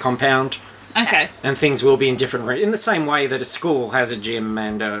village compound, Okay. and things will be in different in the same way that a school has a gym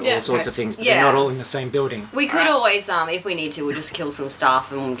and all Yeah, sorts okay. of things, but Yeah. they're not all in the same building. We could always, if we need to, we'll just kill some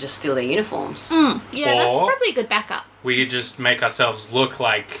staff and we'll just steal their uniforms. Yeah, that's Or- probably a good backup. We could just make ourselves look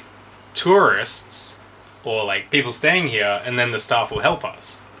like tourists or like people staying here, and then the staff will help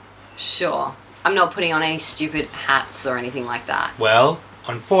us. Sure. I'm not putting on any stupid hats or anything like that. Well,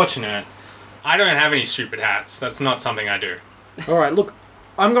 unfortunate. I don't have any stupid hats. That's not something I do. All right, look,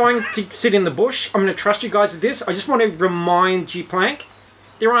 I'm going to sit in the bush. I'm going to trust you guys with this. I just want to remind you, Plank,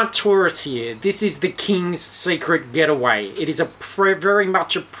 there aren't tourists here. This is the king's secret getaway. It is very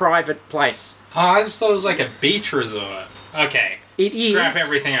much a private place. Oh, I just thought it was like a beach resort. Okay. It Scrap is.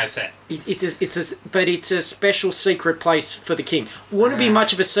 everything I said. But it's a special secret place for the king. Wouldn't be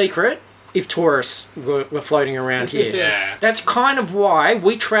much of a secret if tourists were floating around here. Yeah. That's kind of why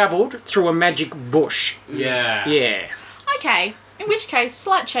we travelled through a magic bush. Yeah. Yeah. Okay. In which case,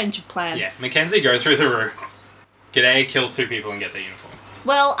 slight change of plan. Yeah. Mackenzie, go through the roof. G'day, kill 2 people and get their uniform.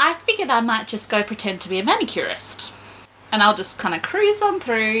 Well, I figured I might just go pretend to be a manicurist. And I'll just kind of cruise on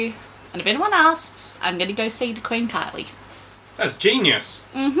through. And if anyone asks, I'm going to go see the Queen Kylie. That's genius.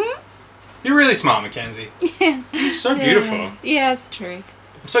 Mm-hmm. You're really smart, Mackenzie. Yeah. You're so beautiful. Yeah, it's true.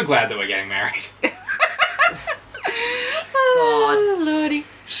 I'm so glad that we're getting married. God. Oh, Lordy.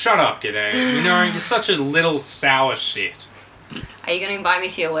 Shut up, G'day. You know, you're such a little sour shit. Are you going to invite me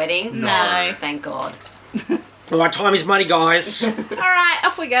to your wedding? No. Thank God. All right, time is money, guys. Alright,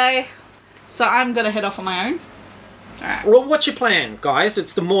 off we go. So I'm going to head off on my own. Well, what's your plan, guys?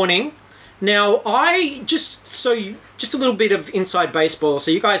 It's the morning. Now, just a little bit of inside baseball,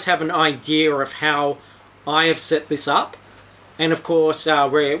 so you guys have an idea of how I have set this up. And of course,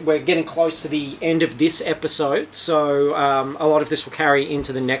 we're getting close to the end of this episode, so a lot of this will carry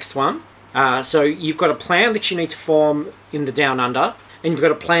into the next one. So you've got a plan that you need to form in the Down Under, and you've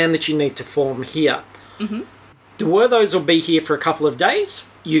got a plan that you need to form here. Mm-hmm. The Werthos will be here for a couple of days.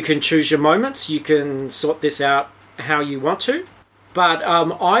 You can choose your moments. You can sort this out how you want to. But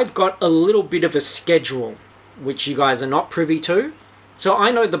I've got a little bit of a schedule, which you guys are not privy to. So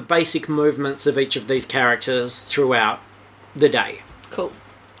I know the basic movements of each of these characters throughout the day. Cool.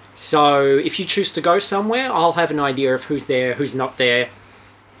 So if you choose to go somewhere, I'll have an idea of who's there, who's not there.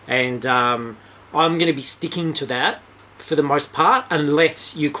 And I'm going to be sticking to that for the most part,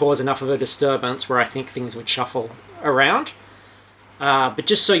 unless you cause enough of a disturbance where I think things would shuffle around. But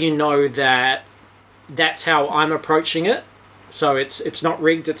just so you know that that's how I'm approaching it. So it's not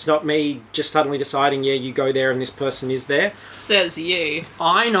rigged, it's not me just suddenly deciding, yeah, you go there and this person is there. Says you.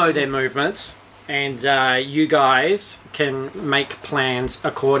 I know their movements, and you guys can make plans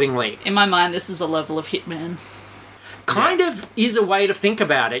accordingly. In my mind, this is a level of Hitman. Kind of is a way to think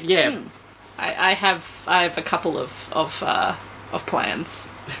about it, yeah. I have a couple of plans.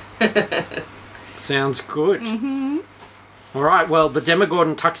 Sounds good. Mm-hmm. All right, well, the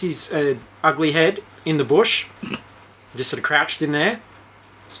Demogorgon tucks his ugly head in the bush, just sort of crouched in there.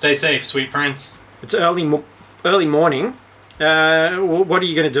 Stay safe, sweet prince. It's early morning. What are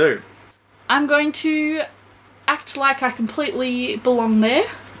you going to do? I'm going to act like I completely belong there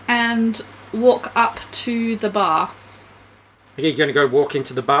and walk up to the bar. Okay, you're going to go walk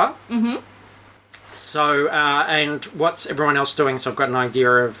into the bar? Mm-hmm. So, and what's everyone else doing? So I've got an idea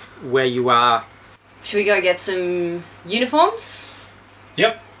of where you are. Should we go get some uniforms?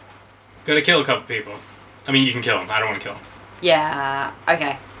 Yep. Gotta kill a couple people. I mean, you can kill them. I don't want to kill them. Yeah,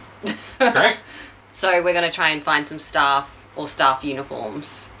 okay. Correct? So we're going to try and find some staff or staff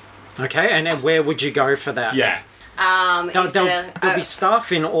uniforms. Okay, and then where would you go for that? Yeah. There'll be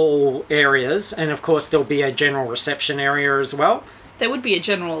staff in all areas, and of course there'll be a general reception area as well. There would be a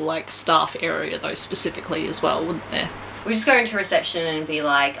general, staff area, though, specifically as well, wouldn't there? We just go into reception and be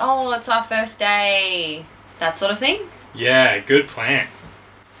like, oh, it's our first day. That sort of thing. Yeah, good plan.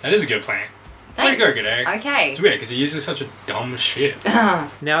 That is a good plan. Way to go, Thanks. G'day. Okay. It's weird because he's usually such a dumb shit.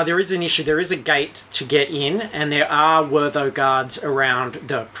 Now, there is an issue. There is a gate to get in, and there are Wertho guards around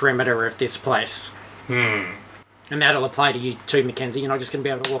the perimeter of this place. And that'll apply to you too, Mackenzie. You're not just going to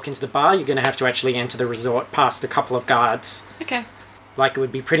be able to walk into the bar. You're going to have to actually enter the resort past a couple of guards. Okay. Like, it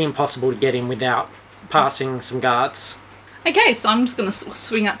would be pretty impossible to get in without passing some guards. Okay, so I'm just going to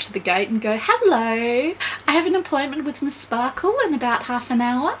swing up to the gate and go, hello, I have an appointment with Miss Sparkle in about half an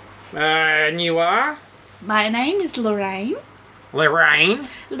hour. And you are? My name is Lorraine. Lorraine?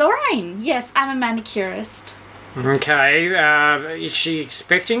 Lorraine, yes, I'm a manicurist. Okay, is she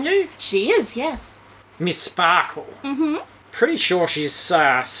expecting you? She is, yes. Miss Sparkle? Mm-hmm. Pretty sure she's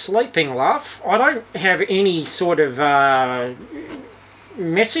sleeping, love. I don't have any sort of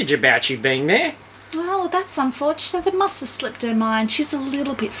message about you being there. Well, that's unfortunate. It must have slipped her mind. She's a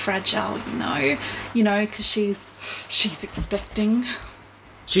little bit fragile, you know, because she's expecting.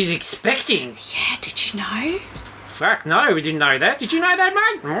 She's expecting? Yeah, did you know? Fuck, no, we didn't know that. Did you know that,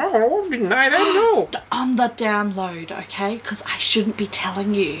 mate? No, didn't know that at all. On the download, okay? Because I shouldn't be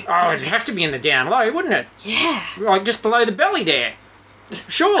telling you. Oh, it'd have to be in the down low, wouldn't it? Yeah. Like just below the belly there.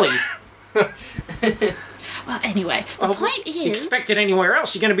 Surely. Well, anyway, the point is... Expect it anywhere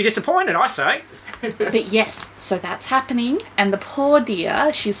else, you're going to be disappointed, I say. But yes, so that's happening, and the poor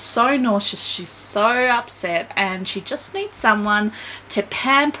dear, she's so nauseous, she's so upset, and she just needs someone to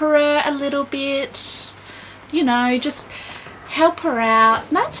pamper her a little bit, just help her out.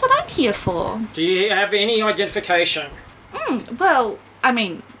 And that's what I'm here for. Do you have any identification? Well, I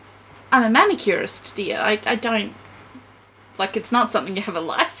mean, I'm a manicurist, dear. I don't... it's not something you have a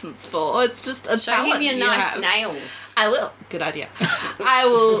license for. It's just a Show talent him your you nice have. nails. I will. Good idea. I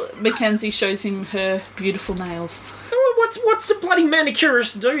will... Mackenzie shows him her beautiful nails. What's the bloody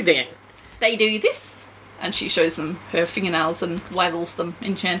manicurist do then? They do this. And she shows them her fingernails and waggles them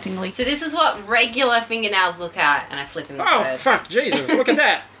enchantingly. So this is what regular fingernails look at, and I flip him the Oh, bird. fuck, Jesus, look at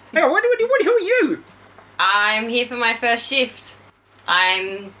that. Hey, who are you? I'm here for my first shift.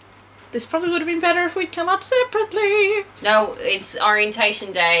 This probably would have been better if we'd come up separately. No, it's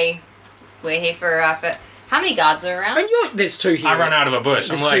orientation day. We're here for how many guards are around? And there's two here. I run out of a bush.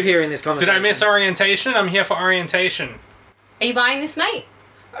 There's I'm two like, here in this did conversation. I miss orientation? I'm here for orientation. Are you buying this, mate?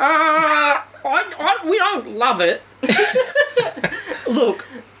 We don't love it. Look.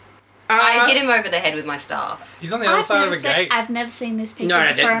 I hit him over the head with my staff. He's on the other side of the gate. I've never seen this people No,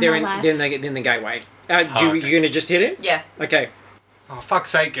 before they're in my life. they're in the gateway. Okay. You're going to just hit him? Yeah. Okay. Oh, fuck's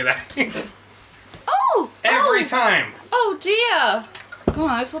sake, G'day. Oh! Every time. Oh, dear.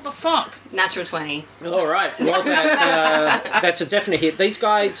 Guys, what the fuck? Natural 20. All right. Well, that's a definite hit. These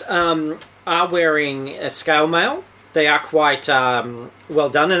guys are wearing a scale mail. They are quite well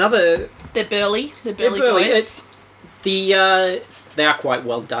done. They're burly. They're burly boys. They are quite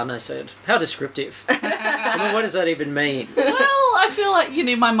well done, I said. How descriptive. I mean, what does that even mean? Well, I feel like,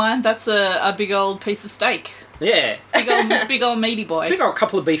 in my mind, that's a big old piece of steak. Yeah. Big old meaty boy. Big old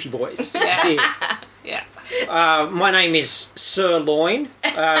couple of beefy boys. Yeah. Yeah. My name is Sir Loin,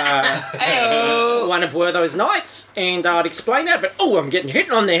 Heyo. one of Wertho's knights, and I'd explain that, but I'm getting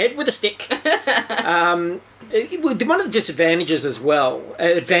hit on the head with a stick. One of the disadvantages as well,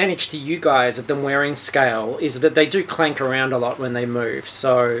 advantage to you guys of them wearing scale, is that they do clank around a lot when they move,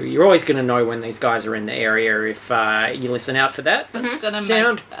 so you're always going to know when these guys are in the area if you listen out for that. It's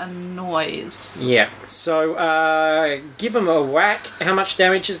gonna make a noise. Yeah, so give them a whack. How much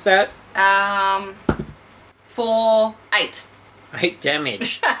damage is that? For 8. 8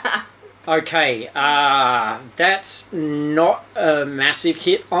 damage. Okay, that's not a massive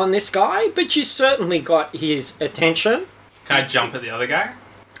hit on this guy, but you certainly got his attention. Can I jump at the other guy?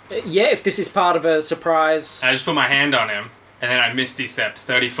 Yeah, if this is part of a surprise. I just put my hand on him, and then I Misty Step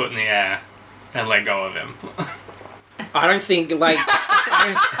 30 foot in the air and let go of him. I don't think, that's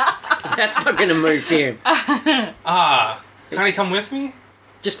not going to move him. Can he come with me?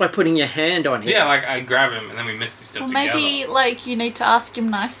 Just by putting your hand on him. Yeah, I grab him and then we Misty Step Well, together. maybe, you need to ask him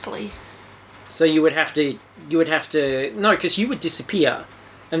nicely. So you would have to, no, because you would disappear.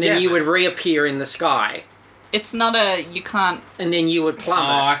 And then Yeah, you but- would reappear in the sky. It's not you can't... And then you would Oh, plummet.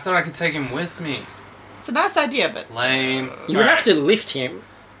 I thought I could take him with me. It's a nice idea, but... Lame. You would have to lift him.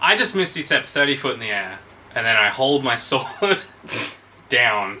 I just Misty Step 30 foot in the air, and then I hold my sword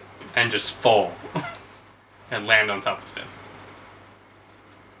down and just fall and land on top of him.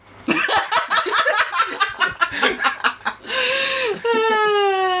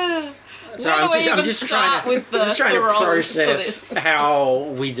 So Where do we I'm even just start trying to, with the, I'm just trying the to roles for process this? how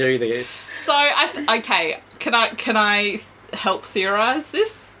we do this. So, okay, can I help theorize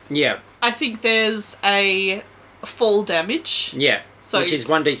this? Yeah, I think there's a fall damage. yeah. So- Which is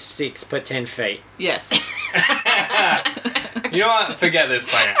 1d6 per 10 feet. Yes. You know what? Forget this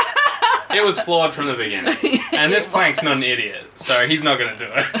plan. It was flawed from the beginning. And this plank's not an idiot, so he's not going to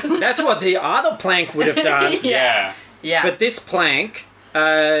do it. That's what the other plank would have done. Yeah. Yeah. But this plank,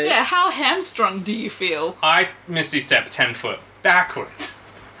 Yeah, how hamstrung do you feel? I Misty Step 10 foot backwards.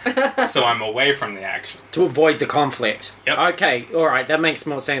 So I'm away from the action. to avoid the conflict. Yep. Okay, alright, that makes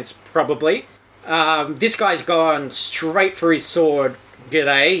more sense, probably. This guy's gone straight for his sword.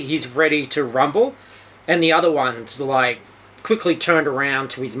 G'day, he's ready to rumble. And the other one's, quickly turned around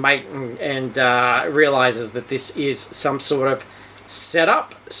to his mate and realizes that this is some sort of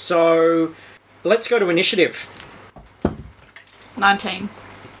setup. So, let's go to initiative. 19.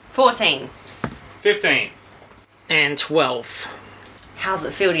 14. 15. And 12. How's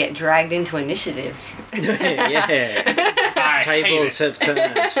it feel to get dragged into initiative? Yeah. I hate Tables it. have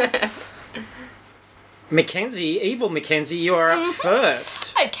turned. Mackenzie, evil Mackenzie, you are up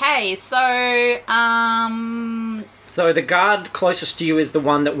first. Okay, so, So the guard closest to you is the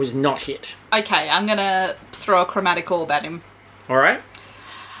one that was not hit. okay, I'm gonna throw a chromatic orb at him. Alright?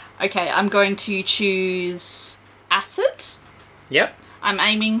 Okay, I'm going to choose acid. Yep. I'm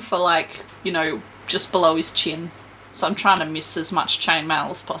aiming for, just below his chin. So I'm trying to miss as much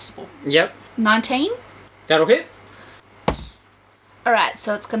chainmail as possible. Yep. 19. That'll hit. Alright,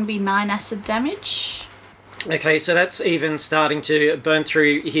 so it's going to be 9 acid damage. Okay, so that's even starting to burn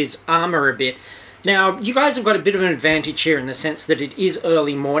through his armor a bit. Now, you guys have got a bit of an advantage here in the sense that it is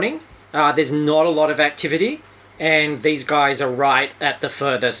early morning. There's not a lot of activity. And these guys are right at the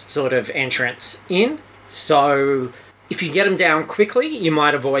furthest sort of entrance in. So, if you get them down quickly, you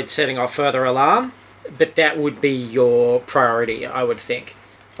might avoid setting off further alarm. But that would be your priority, I would think.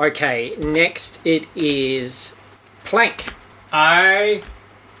 Okay, next it is Plank. I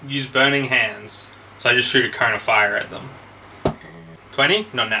use Burning Hands, so I just shoot a cone of fire at them. 20?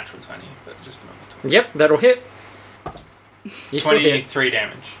 Not natural 20, but just normal 20. Yep, that'll hit. You still hit. 23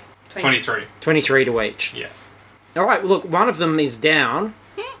 damage. 23. 23 to each. Yeah. Alright, look, one of them is down.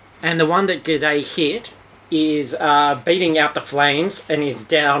 And the one that G'day hit is beating out the flames and is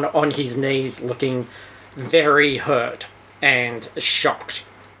down on his knees looking very hurt and shocked.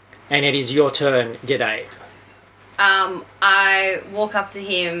 And it is your turn, G'day. I walk up to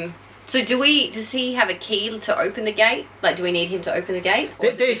him. So does he have a key to open the gate? Do we need him to open the gate? Or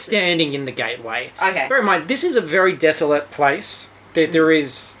is it They're just- standing in the gateway. Okay. Bear in mind, this is a very desolate place. There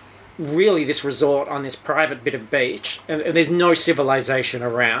is really this resort on this private bit of beach, and there's no civilization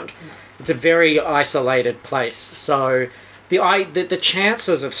around. It's a very isolated place. So the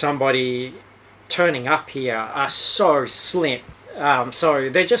chances of somebody turning up here are so slim. So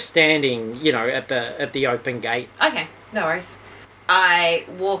they're just standing, at the open gate. Okay, no worries. I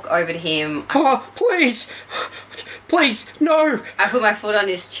walk over to him. Oh, please! Please, no! I put my foot on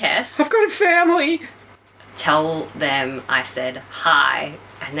his chest. I've got a family! Tell them I said hi,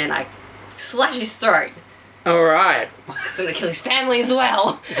 and then I slash his throat. Alright. Because I'm gonna kill his family as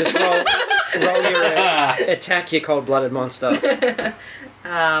well. Just roll your attack, you cold-blooded monster.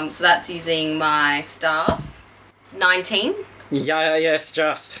 So that's using my staff. 19. Yeah, yes,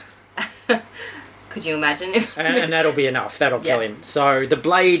 just. Could you imagine if... And that'll be enough. That'll kill Yeah. him. So the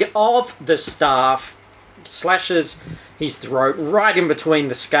blade of the staff slashes his throat right in between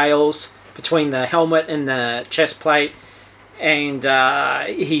the scales, between the helmet and the chest plate, and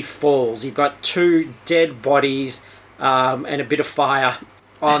he falls. You've got 2 dead bodies and a bit of fire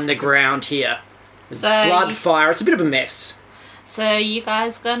on the ground here. So, Blood, fire. It's a bit of a mess. so you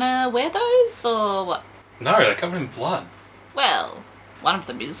guys gonna wear those or what? No, they're covered in blood. Well, one of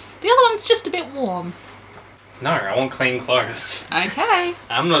them is. The other one's just a bit warm. No, I want clean clothes. Okay.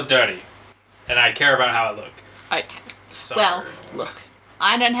 I'm not dirty. And I care about how I look. Okay. So. Well, look,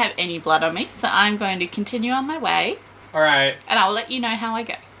 I don't have any blood on me, so I'm going to continue on my way, Alright. and I'll let you know how I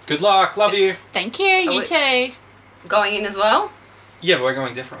go. Good luck. Love you. Thank you, you wait. too. Going in as well? Yeah, but we're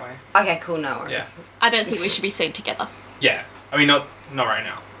going a different way. Okay, cool, no worries. Yeah. I don't think we should be seen together. Yeah. I mean, not right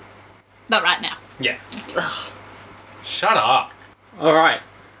now. Not right now. Yeah. Ugh. Shut up. Alright.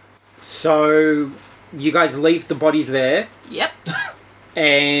 So, you guys leave the bodies there, Yep.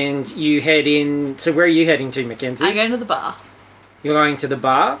 and you head in... So where are you heading to, Mackenzie? I'm going to the bar. You're going to the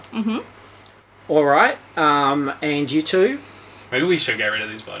bar? Mm-hmm. Alright. And you two? Maybe we should get rid of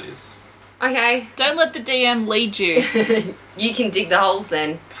these bodies. Okay, Don't let the DM lead you. you can dig the holes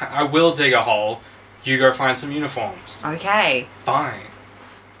then. I will dig a hole. You go find some uniforms. Okay. Fine.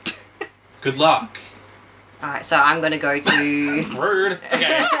 Good luck. Alright, so I'm gonna go to... Rude.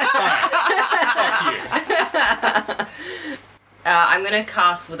 Okay. Fine. Fuck you. I'm gonna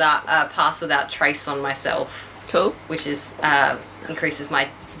cast without pass without trace on myself, Cool. which is increases my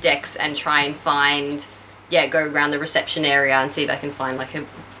dex, and try and find go around the reception area and see if I can find like a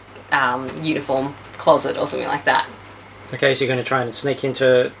uniform closet or something like that. Okay, so you're going to try and sneak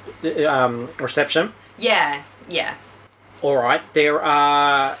into reception? Yeah. Alright. There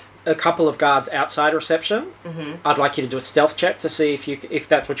are a couple of guards outside reception. Mm-hmm. I'd like you to do a stealth check to see if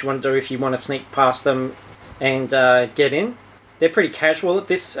that's what you want to do, if you want to sneak past them and get in. They're pretty casual at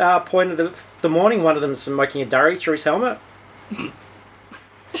this point of the morning. One of them's smoking a durry through his helmet.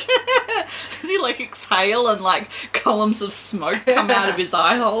 Does he like exhale and like columns of smoke come out of his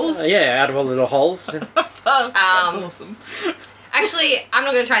eye holes? Yeah, out of all the little holes. Oh, that's awesome. Actually, I'm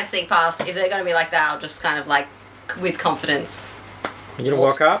not gonna try and sneak past. If they're gonna be like that, I'll just kind of like with confidence. You're going to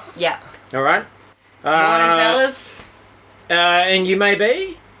walk up? Yeah. Alright. Morning, fellas. And you may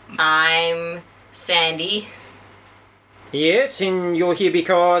be? I'm Sandy. Yes, and you're here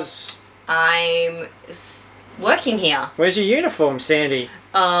because... I'm working here. Where's your uniform, Sandy?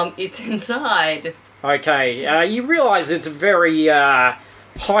 It's inside. Okay, you realise it's a very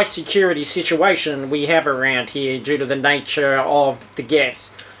high security situation we have around here due to the nature of the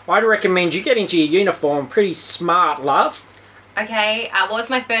guests. I'd recommend you get into your uniform pretty smart, love. Okay, what was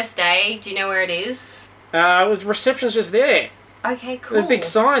my first day? Do you know where it is? The reception's just there. Okay, cool. The big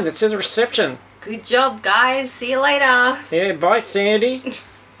sign that says reception. Good job, guys. See you later. Yeah, bye, Sandy.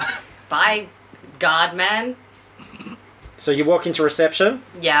 Bye, guard man. So you walk into reception.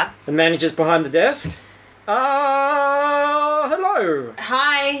 Yeah. The manager's behind the desk. Hello.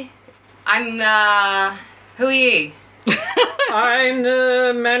 Hi. I'm, who are you? I'm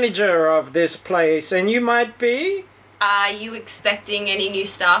the manager of this place, and you might be? Are you expecting any new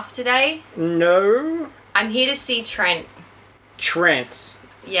staff today? No. I'm here to see Trent. Trent.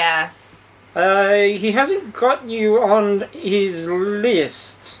 Yeah. He hasn't got you on his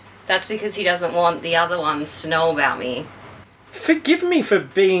list. That's because he doesn't want the other ones to know about me. Forgive me for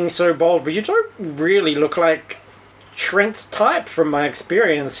being so bold, but you don't really look like Trent's type from my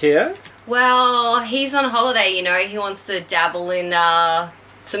experience here. Well, he's on holiday, you know. He wants to dabble in,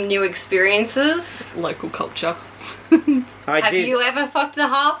 some new experiences. Local culture. Have you ever fucked a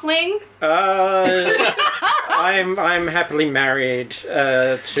halfling? I'm happily married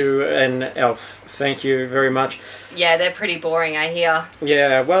to an elf. Thank you very much. Yeah, they're pretty boring, I hear.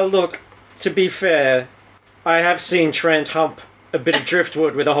 Yeah, well, look, to be fair, I have seen Trent hump a bit of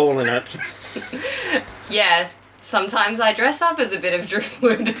driftwood with a hole in it. Yeah, sometimes I dress up as a bit of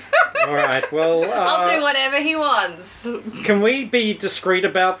driftwood. Alright, well... I'll do whatever he wants. Can we be discreet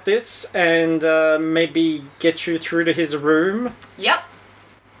about this and maybe get you through to his room? Yep.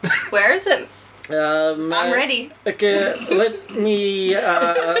 Where is it? I'm ready. Okay, let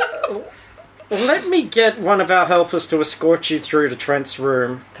me get one of our helpers to escort you through to Trent's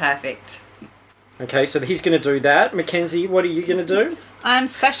room. Perfect. Okay, so he's going to do that. Mackenzie, what are you going to do? I'm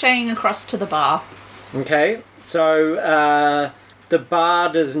sashaying across to the bar. Okay, so the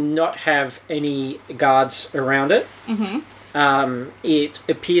bar does not have any guards around it. Mm-hmm. It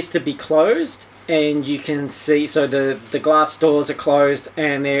appears to be closed, and you can see, so the glass doors are closed,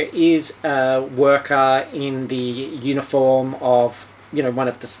 and there is a worker in the uniform of, you know, one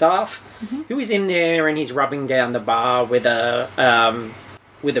of the staff, who is in there, and he's rubbing down the bar with a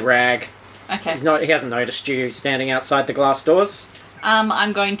rag. Okay. He hasn't noticed you standing outside the glass doors.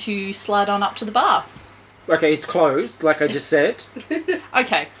 I'm going to slide on up to the bar. Okay, it's closed, like I just said.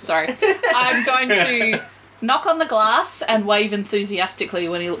 Okay, sorry. I'm going to knock on the glass and wave enthusiastically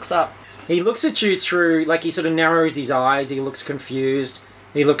when he looks up. He looks at you through, like, he sort of narrows his eyes, he looks confused,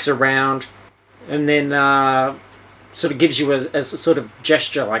 he looks around, and then sort of gives you a sort of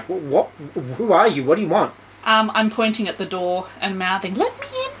gesture, like, what? Who are you? What do you want? I'm pointing at the door and mouthing, "Let me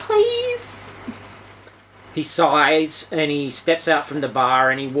in, please." He sighs, and he steps out from the bar,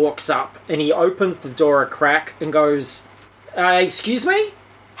 and he walks up, and he opens the door a crack, and goes, excuse me?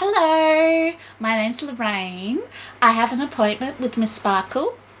 Hello, my name's Lorraine. I have an appointment with Miss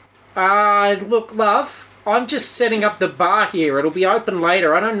Sparkle. Look, love, I'm just setting up the bar here. It'll be open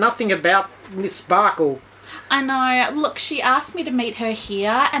later. I know nothing about Miss Sparkle. I know. Look, she asked me to meet her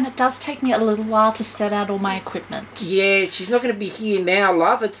here, and it does take me a little while to set out all my equipment. Yeah, she's not going to be here now,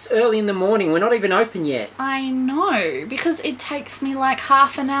 love. It's early in the morning. We're not even open yet. I know, because it takes me like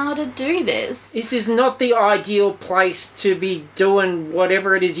half an hour to do this. This is not the ideal place to be doing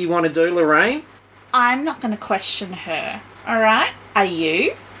whatever it is you want to do, Lorraine. I'm not going to question her, alright? Are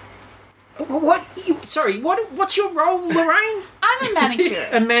you? What? What's your role, Lorraine? I'm a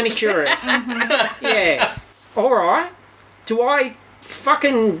manicurist. A manicurist. Yeah. Alright. Do I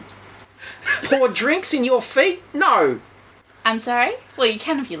fucking pour drinks in your feet? No. I'm sorry? Well, you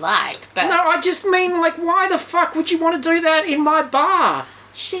can if you like, but... No, I just mean, like, why the fuck would you want to do that in my bar?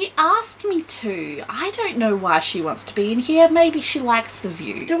 She asked me to. I don't know why she wants to be in here. Maybe she likes the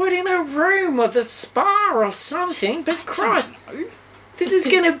view. Do it in a room or the spa or something, but Christ... I don't know. This is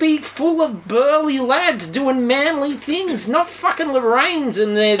going to be full of burly lads doing manly things, not fucking Lorraines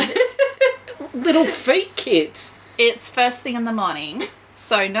and their little feet kids. It's first thing in the morning,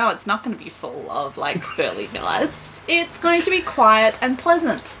 so no, it's not going to be full of, like, burly lads. It's going to be quiet and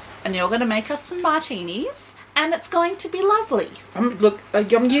pleasant, and you're going to make us some martinis, and it's going to be lovely. Look, I'm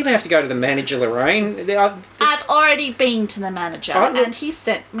going to have to go to the manager, Lorraine. I've already been to the manager, and he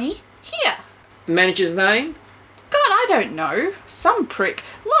sent me here. Manager's name? God, I don't know. Some prick.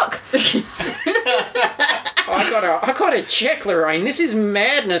 Look! I gotta check, Lorraine. This is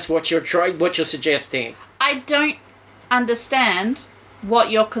madness. What you're suggesting? I don't understand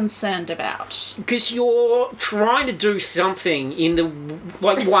what you're concerned about. Because you're trying to do something in the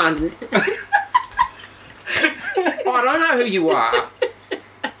one. I don't know who you are.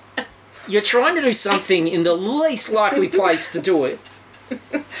 You're trying to do something in the least likely place to do it.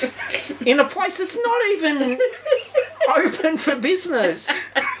 In a place that's not even open for business.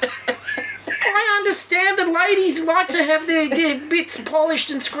 I understand that ladies like to have their bits polished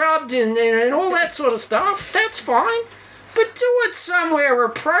and scrubbed and all that sort of stuff. That's fine. But do it somewhere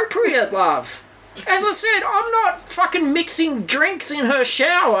appropriate, love. As I said, I'm not fucking mixing drinks in her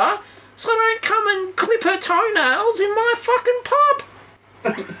shower, so don't come and clip her toenails in my fucking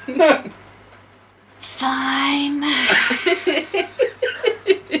pub. Fine.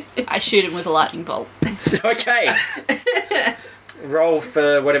 I shoot him with a lightning bolt. Okay. Roll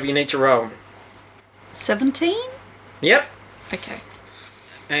for whatever you need to roll. 17? Yep. Okay.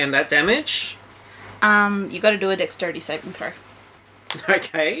 And that damage? You gotta do a dexterity saving throw.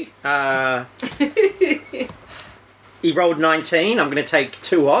 Okay. He rolled 19. I'm going to take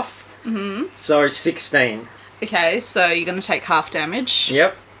 2 off. Mm-hmm. So 16. Okay, so you're gonna take half damage.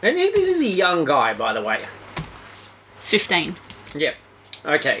 Yep. And this is a young guy, by the way. 15. Yep.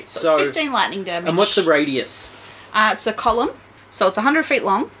 Okay, So so... it's 15 lightning damage. And what's the radius? It's a column, so it's 100 feet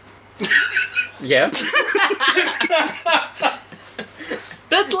long. Yeah.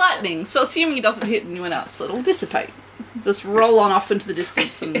 But it's lightning, so assuming it doesn't hit anyone else, it'll dissipate. Just roll on off into the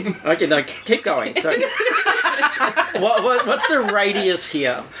distance and... Okay, no, keep going. So, what's the radius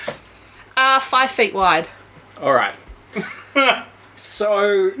here? 5 feet wide. All right.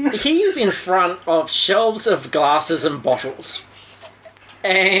 So he is in front of shelves of glasses and bottles,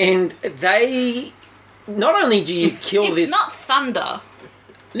 and they. Not only do you kill It's this. not thunder.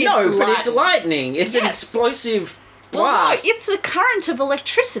 No, but it's lightning. lightning. It's an Yes. explosive Well, no, blast. it's a current of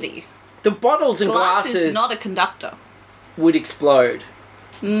electricity. The bottles and Glass glasses is not a conductor. would explode.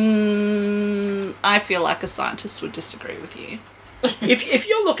 I feel like a scientist would disagree with you. If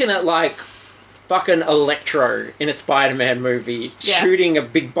you're looking at like fucking Electro in a Spider-Man movie Yeah. shooting a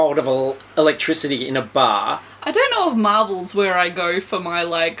big bolt of electricity in a bar. I don't know of Marvel's where I go for my,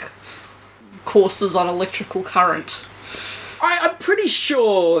 like, courses on electrical current. I'm pretty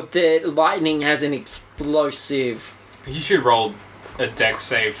sure that lightning has an explosive You should roll a dex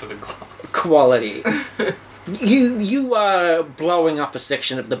save for the glass. quality. You are blowing up a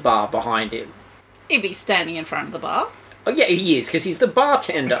section of the bar behind him. He'd be standing in front of the bar. Oh yeah, he is, because he's the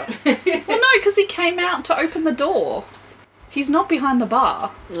bartender. Well, no, because he came out to open the door. He's not behind the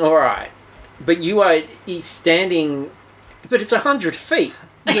bar. Alright. But he's standing... But it's 100 feet.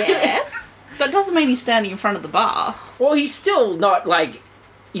 Yes. That doesn't mean he's standing in front of the bar, Well, he's still not, like...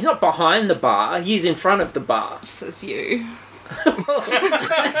 He's not behind the bar. He's in front of the bar. says you.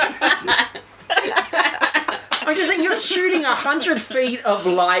 I'm just saying, you're shooting 100 feet of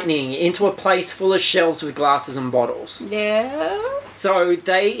lightning into a place full of shelves with glasses and bottles. Yeah. So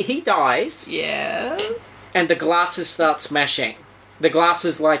he dies, Yes. and the glasses start smashing. The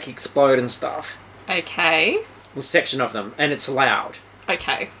glasses, like, explode and stuff. Okay. A section of them, and it's loud.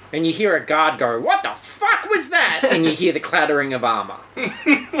 Okay. And you hear a guard go, "What the fuck was that?" And you hear the clattering of armor.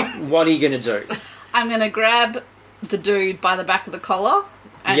 What are you going to do? I'm going to grab the dude by the back of the collar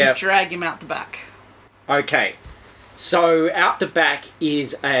and Yep. drag him out the back. Okay. So out the back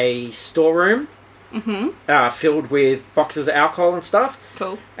is a storeroom filled with boxes of alcohol and stuff.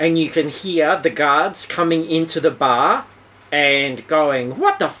 Cool. And you can hear the guards coming into the bar and going,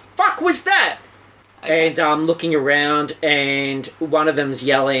 "What the fuck was that?" Okay. And looking around, and one of them's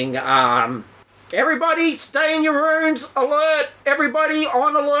yelling, "Everybody stay in your rooms, alert, everybody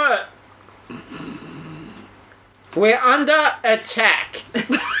on alert. We're under attack."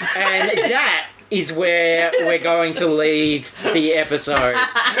 And that is where we're going to leave the episode.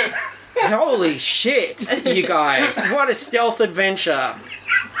 Holy shit, you guys. What a stealth adventure.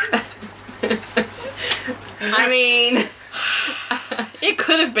 I mean, It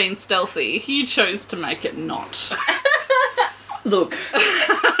could have been stealthy. You chose to make it not. Look,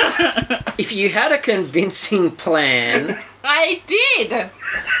 if you had a convincing plan... I did!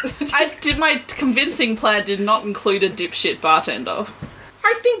 My convincing plan did not include a dipshit bartender.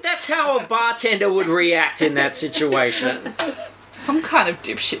 I think that's how a bartender would react in that situation. Some kind of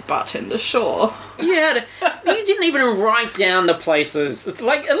dipshit bartender, sure. You didn't even write down the places.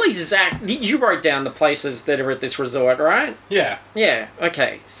 Like, at least Zach, you wrote down the places that are at this resort, right? Yeah. Yeah,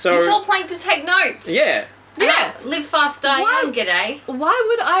 okay. So, it's all plain to take notes. yeah. Yeah. Live fast, die What? young, g'day. Why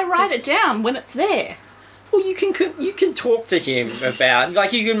would I write it down when it's there? Well, you can talk to him about,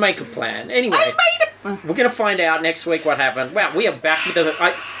 like, you can make a plan. Anyway, we're going to find out next week what happened. Wow, we are back with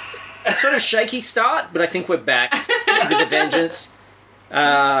a sort of shaky start, but I think we're back with a vengeance.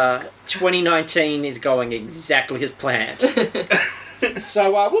 2019 is going exactly as planned.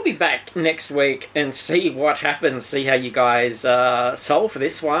 So we'll be back next week and see what happens, see how you guys solve for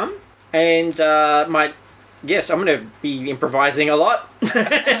this one. And yes, I'm going to be improvising a lot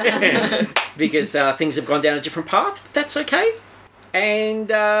because things have gone down a different path, but that's okay. And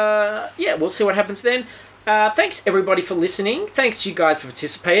yeah, we'll see what happens then. Thanks everybody for listening. Thanks to you guys for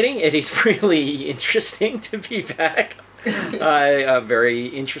participating. It is really interesting to be back. I am very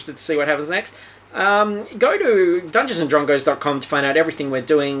interested to see what happens next. Go to dungeonsanddrongos.com to find out everything we're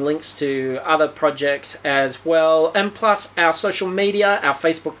doing, links to other projects as well, and plus our social media, our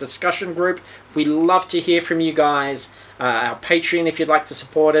Facebook discussion group. We love to hear from you guys. Our Patreon if you'd like to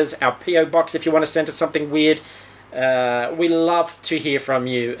support us, our PO box if you want to send us something weird. We love to hear from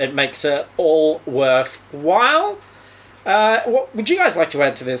you. It makes it all worthwhile. What would you guys like to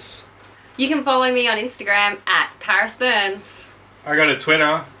add to this? You can follow me on Instagram at Paris Burns. I got a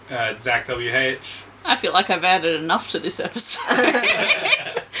Twitter, ZachWH. I feel like I've added enough to this episode.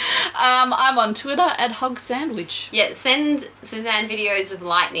 I'm on Twitter at Hog Sandwich. Yeah, send Suzanne videos of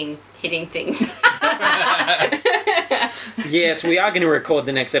lightning hitting things. Yes, we are going to record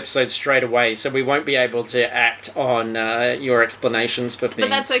the next episode straight away, so we won't be able to act on your explanations for things. But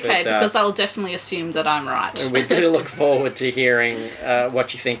that's okay, because I'll definitely assume that I'm right. We do look forward to hearing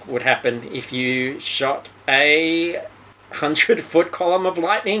what you think would happen if you shot a 100-foot column of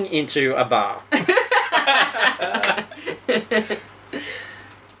lightning into a bar.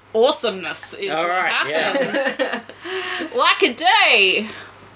 Awesomeness is All what right, yeah. happens. Like a day.